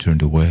 and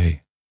turned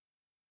away.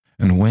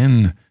 And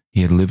when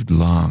he had lived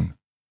long,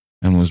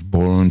 and was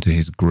borne to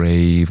his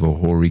grave a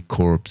hoary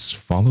corpse,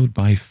 followed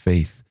by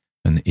Faith,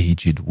 an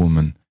aged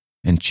woman,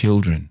 and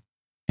children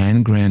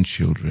and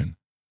grandchildren,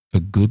 a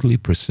goodly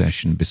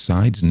procession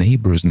besides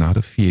neighbors not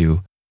a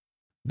few,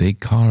 they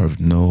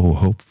carved no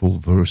hopeful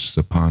verse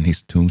upon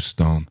his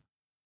tombstone,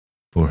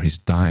 for his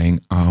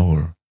dying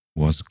hour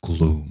was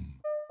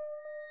gloom.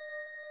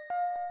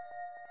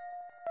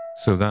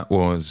 So that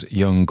was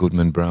Young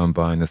Goodman Brown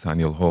by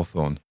Nathaniel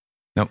Hawthorne.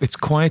 Now, it's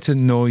quite a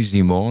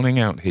noisy morning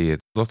out here.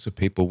 Lots of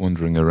people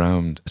wandering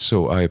around,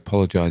 so I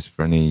apologize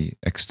for any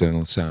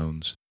external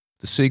sounds.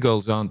 The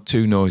seagulls aren't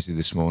too noisy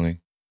this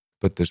morning,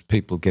 but there's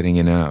people getting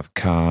in and out of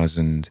cars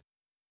and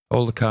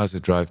All the cars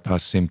that drive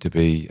past seem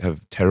to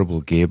have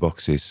terrible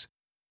gearboxes.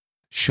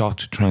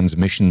 Shot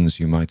transmissions,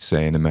 you might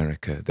say, in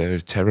America. They're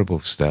a terrible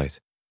state.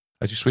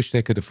 I just wish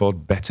they could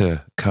afford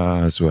better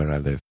cars where I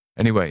live.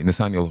 Anyway,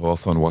 Nathaniel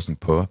Hawthorne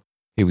wasn't poor.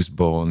 He was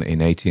born in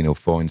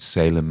 1804 in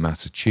Salem,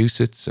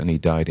 Massachusetts, and he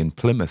died in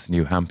Plymouth,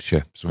 New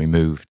Hampshire, so he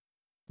moved.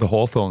 The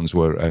Hawthornes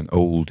were an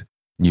old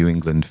New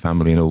England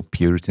family, an old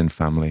Puritan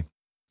family.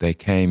 They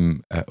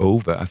came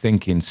over, I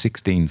think, in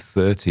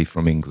 1630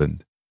 from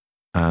England,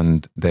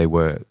 and they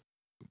were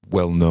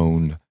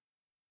well-known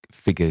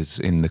figures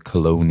in the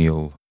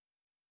colonial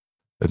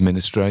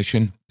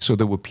administration. So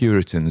they were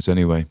Puritans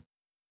anyway.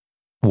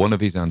 One of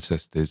his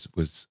ancestors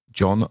was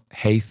John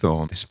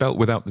Hathorne, spelt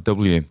without the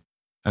W.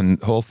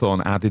 And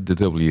Hawthorne added the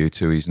W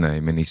to his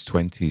name in his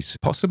 20s,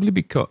 possibly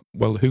because,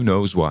 well, who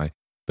knows why,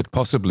 but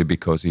possibly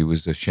because he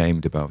was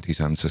ashamed about his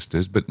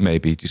ancestors, but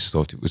maybe he just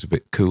thought it was a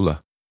bit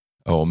cooler.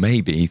 Or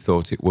maybe he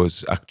thought it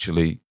was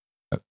actually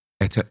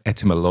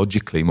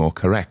etymologically more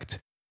correct.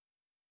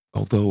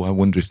 Although I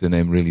wonder if the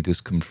name really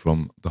does come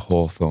from the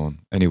Hawthorne.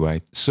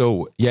 Anyway,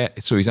 so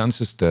his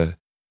ancestor,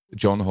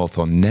 John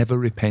Hathorne, never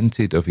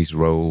repented of his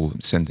role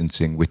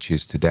sentencing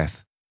witches to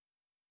death.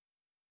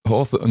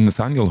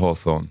 Nathaniel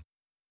Hawthorne,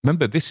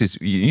 remember, this is,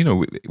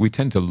 we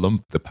tend to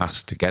lump the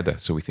past together.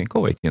 So we think,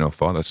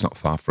 1804, that's not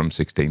far from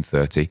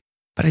 1630.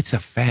 But it's a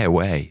fair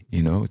way,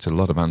 it's a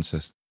lot of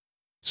ancestors.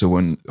 So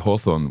when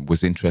Hawthorne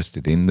was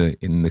interested in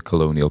the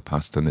colonial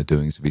past and the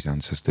doings of his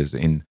ancestors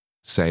in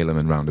Salem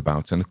and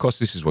roundabouts, and of course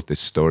this is what this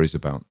story is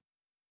about.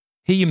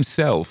 He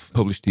himself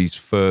published his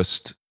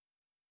first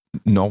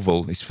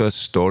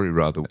story in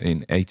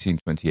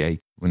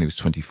 1828 when he was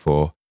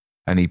 24,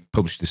 and he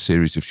published a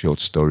series of short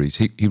stories.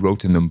 He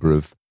wrote a number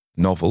of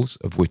novels,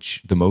 of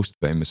which the most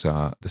famous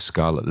are The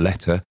Scarlet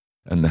Letter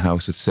and The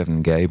House of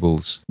Seven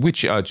Gables,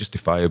 which are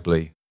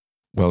justifiably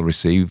well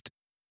received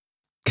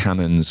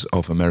canons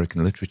of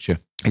American literature.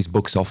 His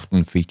books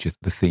often feature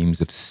the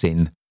themes of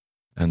sin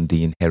and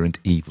the inherent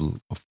evil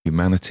of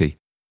humanity,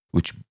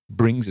 which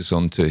brings us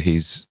on to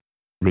his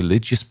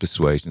religious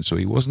persuasion. So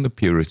he wasn't a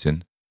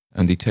Puritan,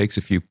 and he takes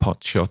a few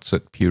pot shots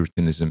at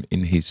Puritanism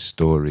in his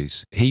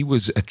stories. He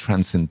was a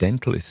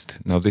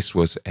Transcendentalist. Now, this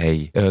was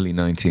a early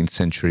 19th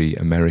century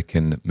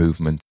American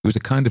movement. It was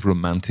a kind of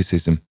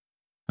romanticism.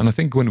 And I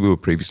think when we were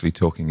previously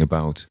talking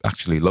about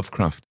actually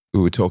Lovecraft, we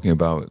were talking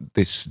about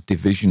this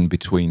division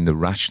between the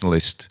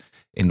rationalist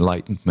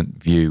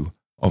Enlightenment view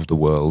of the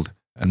world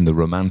and the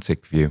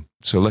romantic view.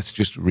 So let's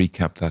just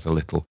recap that a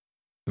little.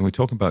 When we're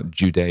talking about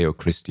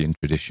Judeo-Christian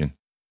tradition,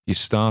 you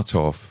start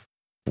off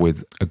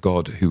with a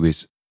God who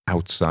is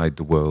outside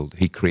the world.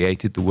 He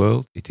created the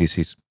world. It is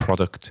his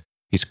product,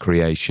 his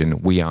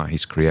creation. We are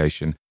his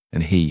creation,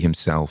 and he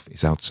himself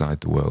is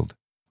outside the world.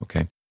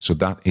 Okay? So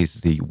that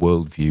is the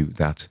worldview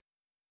that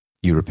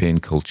European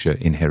culture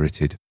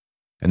inherited.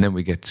 And then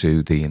we get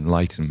to the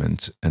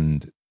Enlightenment,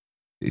 and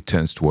it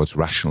turns towards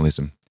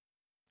rationalism.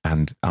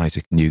 And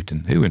Isaac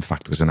Newton, who in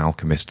fact was an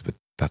alchemist, but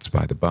that's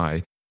by the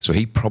by. So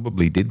he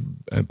probably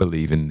did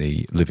believe in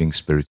the living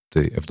spirit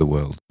of the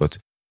world. But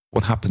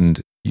what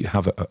happened, you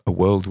have a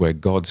world where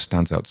God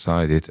stands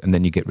outside it, and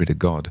then you get rid of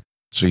God.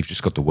 So you've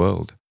just got the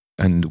world.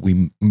 And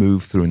we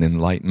move through an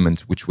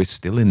enlightenment, which we're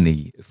still in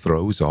the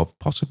throes of,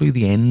 possibly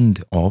the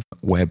end of,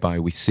 whereby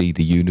we see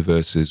the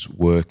universe as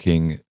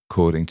working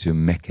according to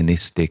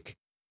mechanistic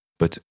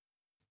but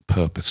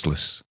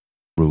purposeless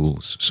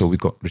rules. So we've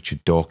got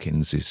Richard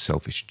Dawkins'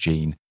 selfish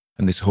gene,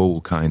 and this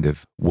whole kind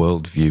of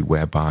worldview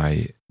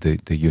whereby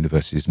the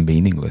universe is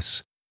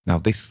meaningless. Now,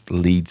 this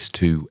leads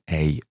to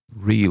a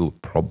real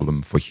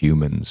problem for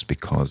humans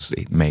because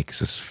it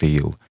makes us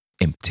feel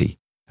empty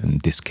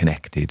and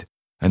disconnected.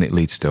 And it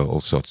leads to all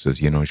sorts of,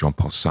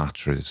 Jean-Paul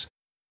Sartre's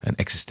and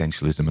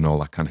existentialism and all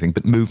that kind of thing.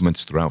 But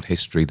movements throughout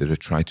history that have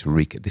tried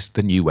to this is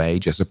the New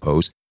Age, I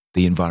suppose,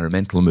 the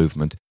environmental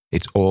movement.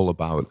 It's all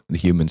about the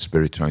human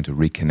spirit trying to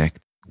reconnect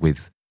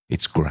with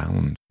its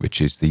ground,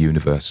 which is the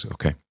universe.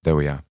 Okay, there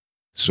we are.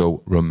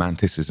 So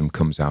romanticism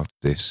comes out of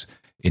this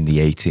in the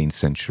 18th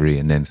century,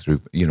 and then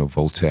through,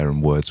 Voltaire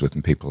and Wordsworth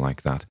and people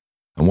like that.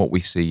 And what we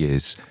see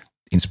is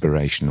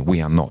inspiration.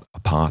 We are not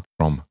apart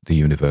from the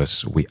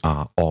universe. We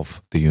are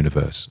of the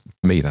universe.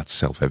 For me, that's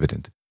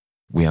self-evident.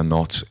 We are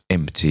not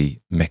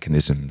empty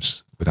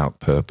mechanisms without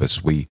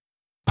purpose. We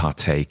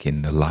partake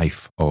in the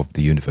life of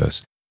the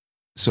universe.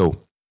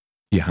 So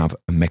you have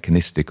a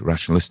mechanistic,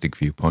 rationalistic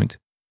viewpoint,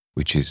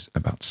 which is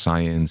about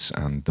science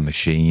and the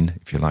machine,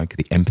 if you like,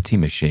 the empty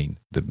machine,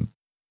 the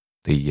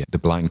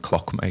blind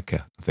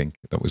clockmaker, I think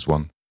that was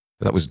one.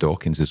 That was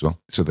Dawkins as well.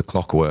 So the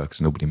clock works,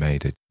 nobody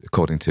made it,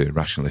 according to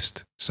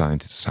rationalist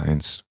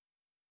science.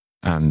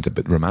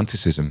 But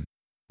romanticism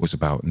was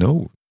about,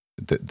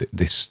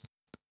 this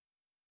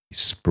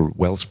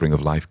wellspring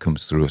of life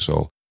comes through us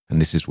all,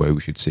 and this is where we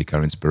should seek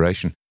our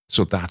inspiration.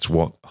 So that's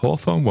what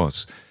Hawthorne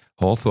was.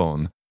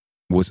 Hawthorne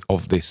was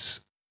of this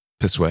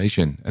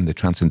persuasion, and the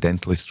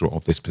Transcendentalists were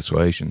of this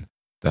persuasion,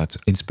 that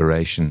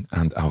inspiration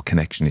and our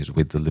connection is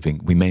with the living.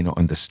 We may not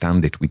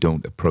understand it. We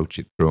don't approach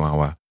it through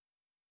our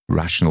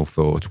rational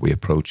thought. We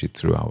approach it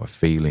through our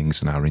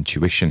feelings and our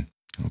intuition.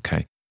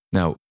 Okay.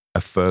 Now,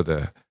 a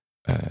further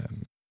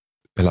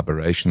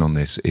elaboration on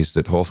this is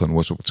that Hawthorne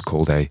was what's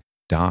called a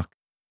dark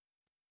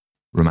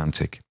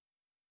romantic.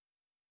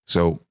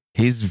 So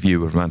his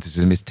view of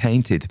romanticism is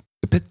tainted,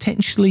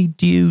 potentially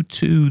due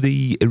to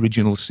the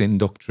original sin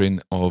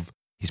doctrine of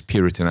his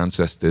Puritan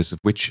ancestors,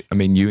 which, I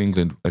mean, New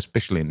England,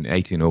 especially in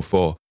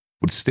 1804,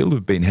 would still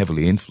have been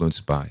heavily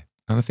influenced by.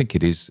 And I think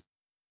it is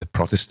the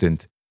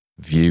Protestant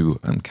view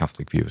and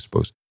Catholic view, I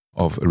suppose,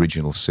 of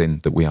original sin,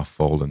 that we are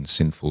fallen,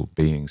 sinful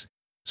beings.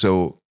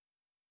 So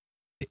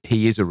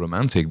he is a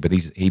romantic, but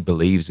he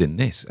believes in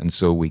this. And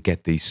so we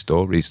get these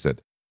stories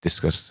that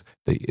discuss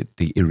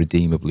the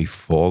irredeemably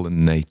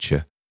fallen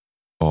nature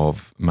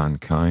of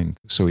mankind.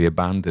 So he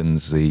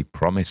abandons the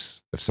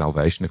promise of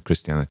salvation of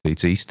Christianity.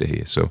 It's Easter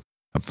here, so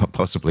I've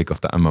possibly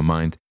got that in my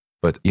mind.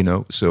 But,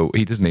 so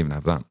he doesn't even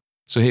have that.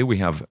 So here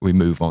we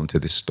move on to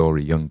this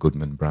story, Young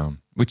Goodman Brown,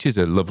 which is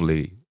a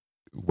lovely,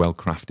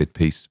 well-crafted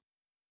piece.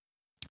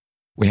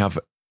 We have,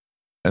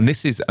 and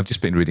this is, I've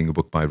just been reading a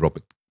book by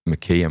Robert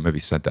McKee. I maybe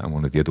said that on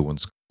one of the other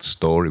ones,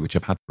 Story, which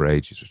I've had for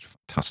ages, which is a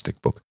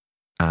fantastic book.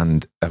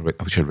 And I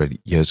wish I'd read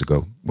it years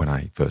ago when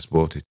I first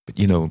bought it. But,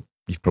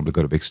 you've probably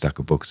got a big stack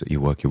of books that you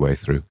work your way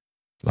through,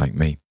 like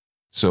me.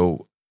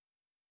 So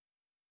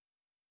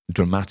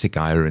dramatic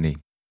irony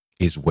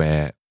is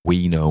where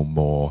we know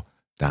more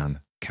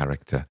than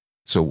character.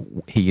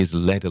 So he is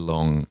led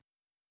along,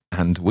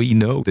 and we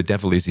know the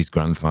devil is his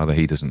grandfather.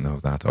 He doesn't know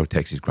that, or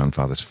takes his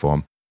grandfather's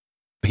form.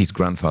 His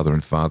grandfather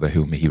and father,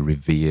 whom he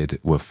revered,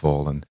 were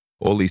fallen.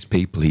 All these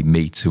people he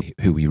meets,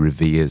 who he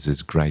reveres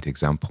as great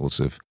examples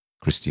of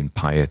Christian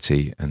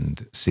piety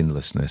and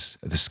sinlessness,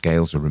 the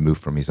scales are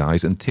removed from his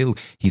eyes until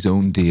his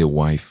own dear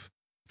wife,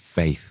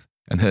 Faith,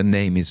 and her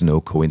name is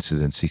no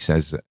coincidence. He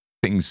says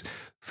things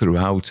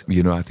throughout,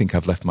 I think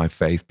I've left my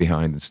faith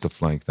behind and stuff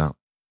like that.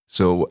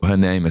 So her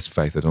name as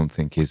Faith, I don't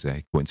think is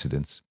a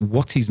coincidence.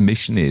 What his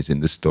mission is in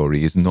the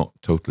story is not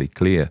totally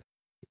clear.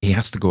 He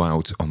has to go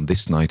out on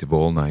this night of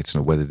all nights,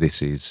 and whether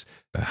this is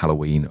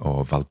Halloween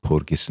or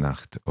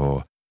Walpurgisnacht,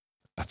 or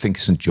I think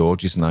St.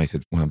 George's night,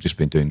 when I've just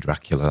been doing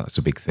Dracula, that's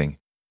a big thing.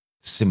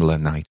 Similar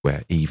night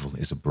where evil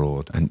is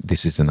abroad, and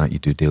this is the night you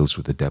do deals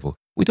with the devil.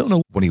 We don't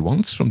know what he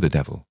wants from the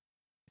devil.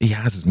 He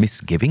has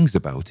misgivings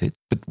about it,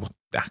 but what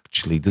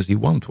actually does he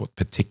want? What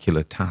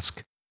particular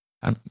task?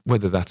 And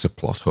whether that's a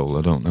plot hole,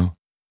 I don't know.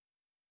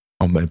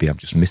 Or maybe I've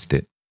just missed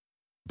it.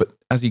 But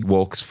as he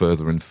walks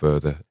further and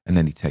further, and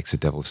then he takes the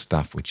devil's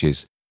staff, which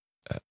is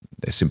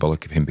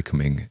symbolic of him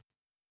becoming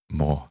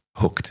more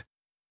hooked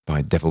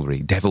by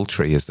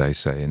deviltry, as they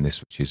say in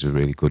this, which is a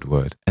really good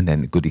word. And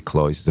then Good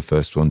Cloyse is the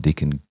first one,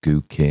 Deacon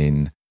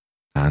Gookin,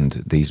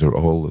 and these are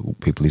all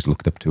people he's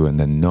looked up to and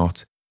then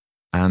not.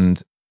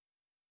 And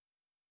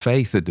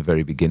Faith at the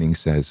very beginning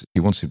says he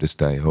wants him to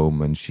stay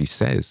home, and she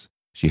says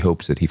she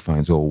hopes that he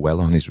finds all well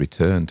on his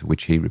return, to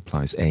which he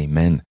replies,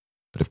 Amen.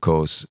 But of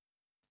course,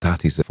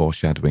 that is a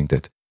foreshadowing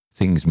that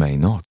things may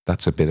not.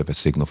 That's a bit of a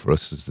signal for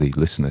us as the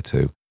listener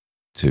to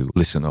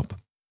listen up.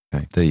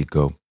 Okay, there you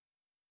go.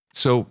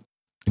 So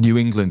New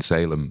England,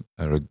 Salem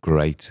are a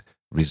great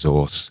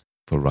resource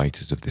for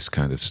writers of this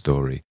kind of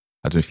story.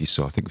 I don't know if you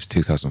saw, I think it was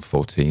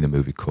 2014, a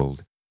movie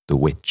called The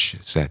Witch,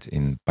 set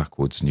in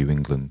backwoods New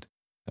England.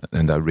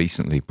 And I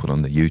recently put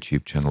on the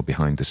YouTube channel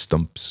Behind the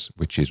Stumps,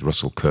 which is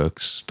Russell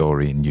Kirk's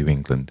story in New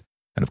England.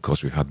 And of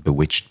course, we've had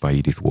Bewitched by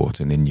Edith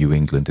Wharton in New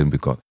England, and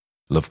we've got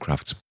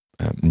Lovecraft's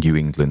New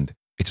England.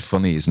 It's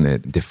funny, isn't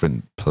it?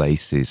 Different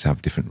places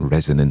have different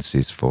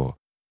resonances for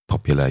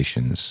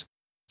populations.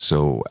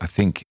 So I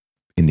think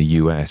in the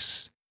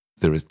US,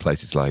 there are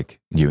places like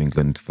New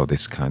England for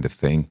this kind of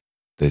thing.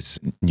 There's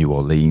New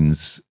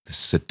Orleans, there's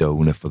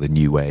Sedona for the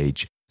New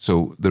Age.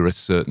 So there are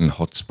certain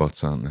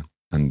hotspots, aren't there?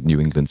 And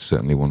New England's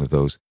certainly one of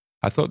those.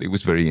 I thought it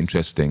was very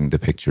interesting, the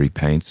picture he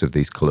paints of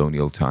these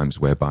colonial times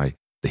whereby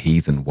the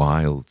heathen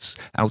wilds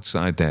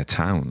outside their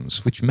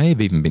towns, which may have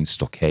even been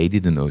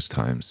stockaded in those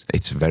times,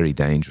 it's very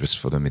dangerous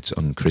for them, it's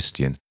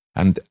unchristian.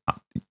 And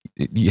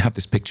you have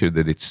this picture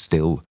that it's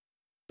still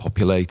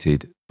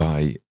populated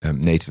by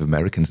Native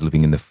Americans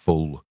living in the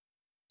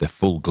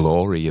full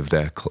glory of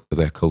their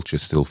culture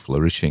still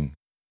flourishing.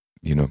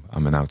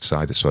 I'm an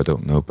outsider, so I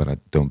don't know, but I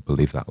don't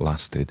believe that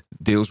lasted.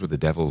 Deals with the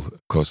devil,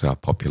 of course, are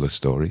popular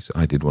stories.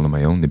 I did one of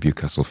my own, The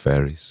Bewcastle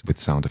Fairies, with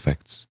sound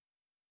effects.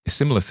 A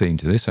similar theme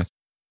to this, actually,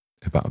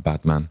 about a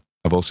bad man.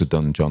 I've also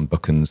done John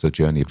Buchan's The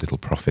Journey of Little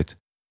Prophet,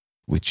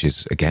 which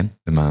is, again,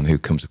 the man who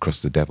comes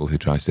across the devil who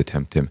tries to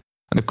tempt him.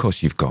 And of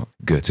course, you've got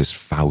Goethe's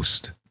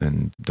Faust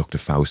and Dr.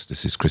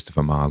 Faustus is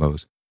Christopher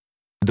Marlowe's.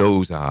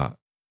 Those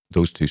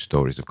two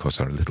stories, of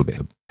course, are a little bit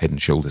head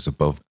and shoulders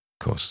above, of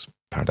course,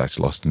 Paradise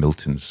Lost,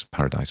 Milton's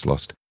Paradise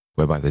Lost,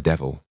 whereby the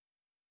devil,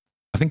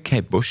 I think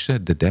Kate Bush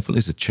said the devil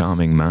is a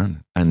charming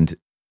man, and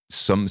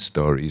some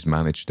stories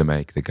manage to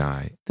make the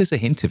guy, there's a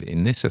hint of it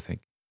in this, I think,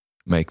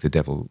 make the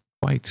devil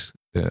quite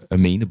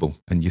amenable,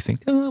 and you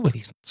think, oh, well,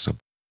 he's not so.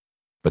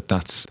 But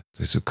that's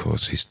of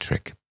course his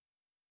trick.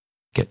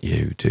 Get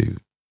you to,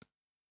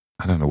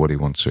 I don't know what he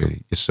wants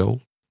really, your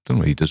soul, Don't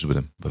know what he does with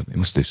them, but he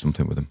must do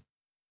something with them.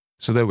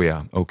 So there we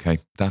are. Okay,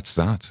 that's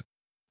that.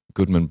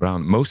 Goodman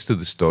Brown. Most of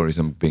the stories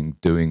I'm being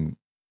doing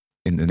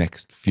in the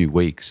next few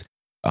weeks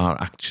are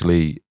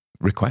actually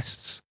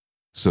requests.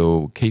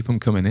 So keep them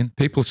coming in.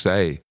 People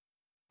say,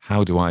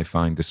 how do I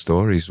find the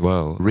stories?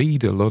 Well,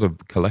 read a lot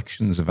of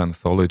collections of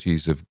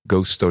anthologies of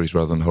ghost stories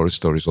rather than horror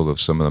stories, although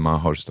some of them are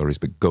horror stories,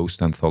 but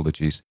ghost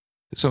anthologies.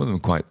 Some of them are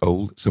quite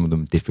old, some of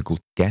them difficult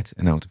to get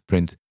and out of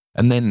print.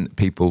 And then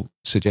people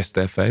suggest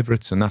their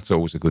favourites, and that's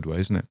always a good way,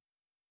 isn't it?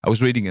 I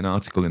was reading an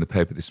article in the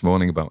paper this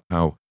morning about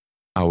how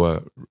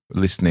our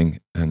listening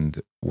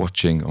and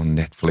watching on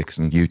Netflix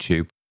and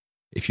YouTube,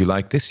 if you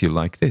like this, you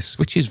like this,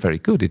 which is very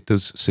good. It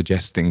does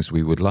suggest things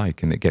we would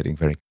like, and it's getting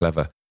very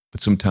clever.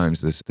 But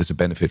sometimes there's a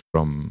benefit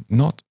from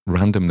not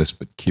randomness,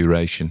 but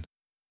curation,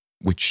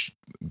 which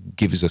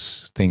gives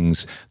us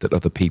things that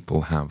other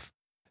people have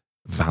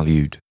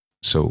valued.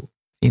 So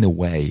in a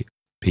way,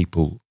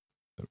 people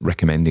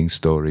recommending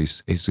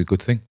stories is a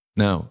good thing.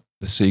 Now,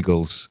 the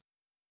seagulls.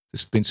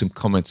 There's been some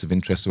comments of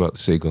interest about the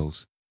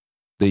seagulls.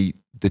 The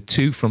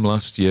two from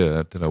last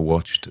year that I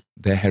watched,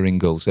 they're herring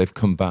gulls. They've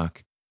come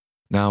back.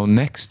 Now,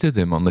 next to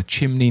them, on the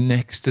chimney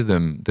next to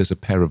them, there's a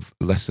pair of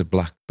lesser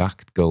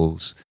black-backed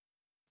gulls.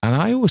 And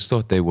I always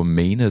thought they were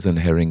meaner than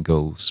herring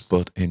gulls,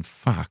 but in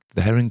fact,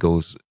 the herring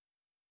gulls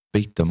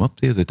beat them up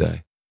the other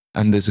day.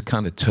 And there's a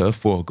kind of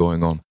turf war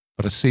going on.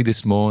 But I see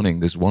this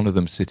morning, there's one of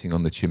them sitting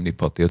on the chimney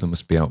pot, the other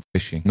must be out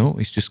fishing. No,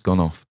 he's just gone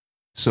off.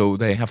 So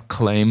they have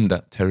claimed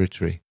that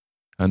territory.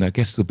 And I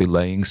guess they'll be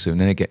laying soon.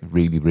 They get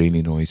really,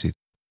 really noisy.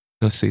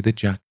 I see the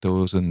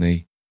jackdaws and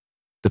the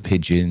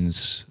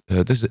pigeons.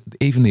 There's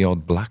even the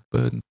odd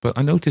blackbird. But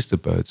I noticed the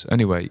birds.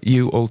 Anyway,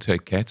 you all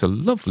take care. It's a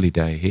lovely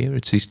day here.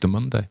 It's Easter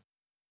Monday.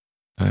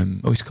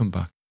 He's come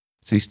back.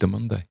 It's Easter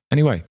Monday.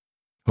 Anyway,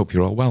 hope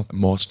you're all well.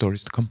 More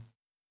stories to come.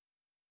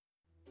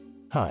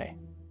 Hi,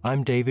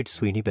 I'm David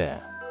Sweeney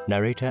Bear,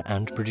 narrator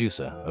and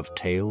producer of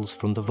Tales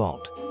from the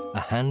Vault, a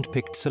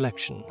hand-picked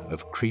selection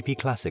of creepy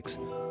classics,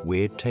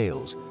 weird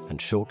tales, and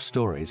short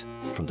stories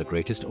from the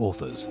greatest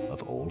authors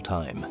of all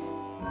time.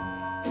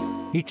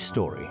 Each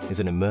story is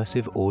an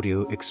immersive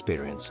audio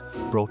experience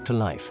brought to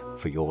life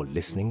for your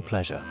listening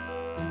pleasure.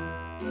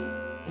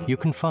 You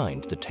can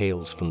find the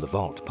Tales from the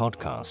Vault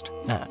podcast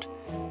at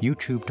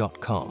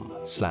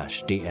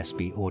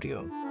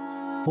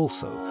youtube.com/dsbaudio,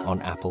 also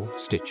on Apple,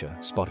 Stitcher,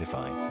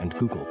 Spotify, and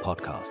Google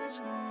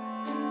Podcasts.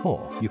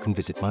 Or you can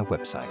visit my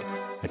website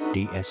at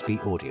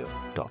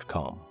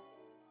dsbaudio.com.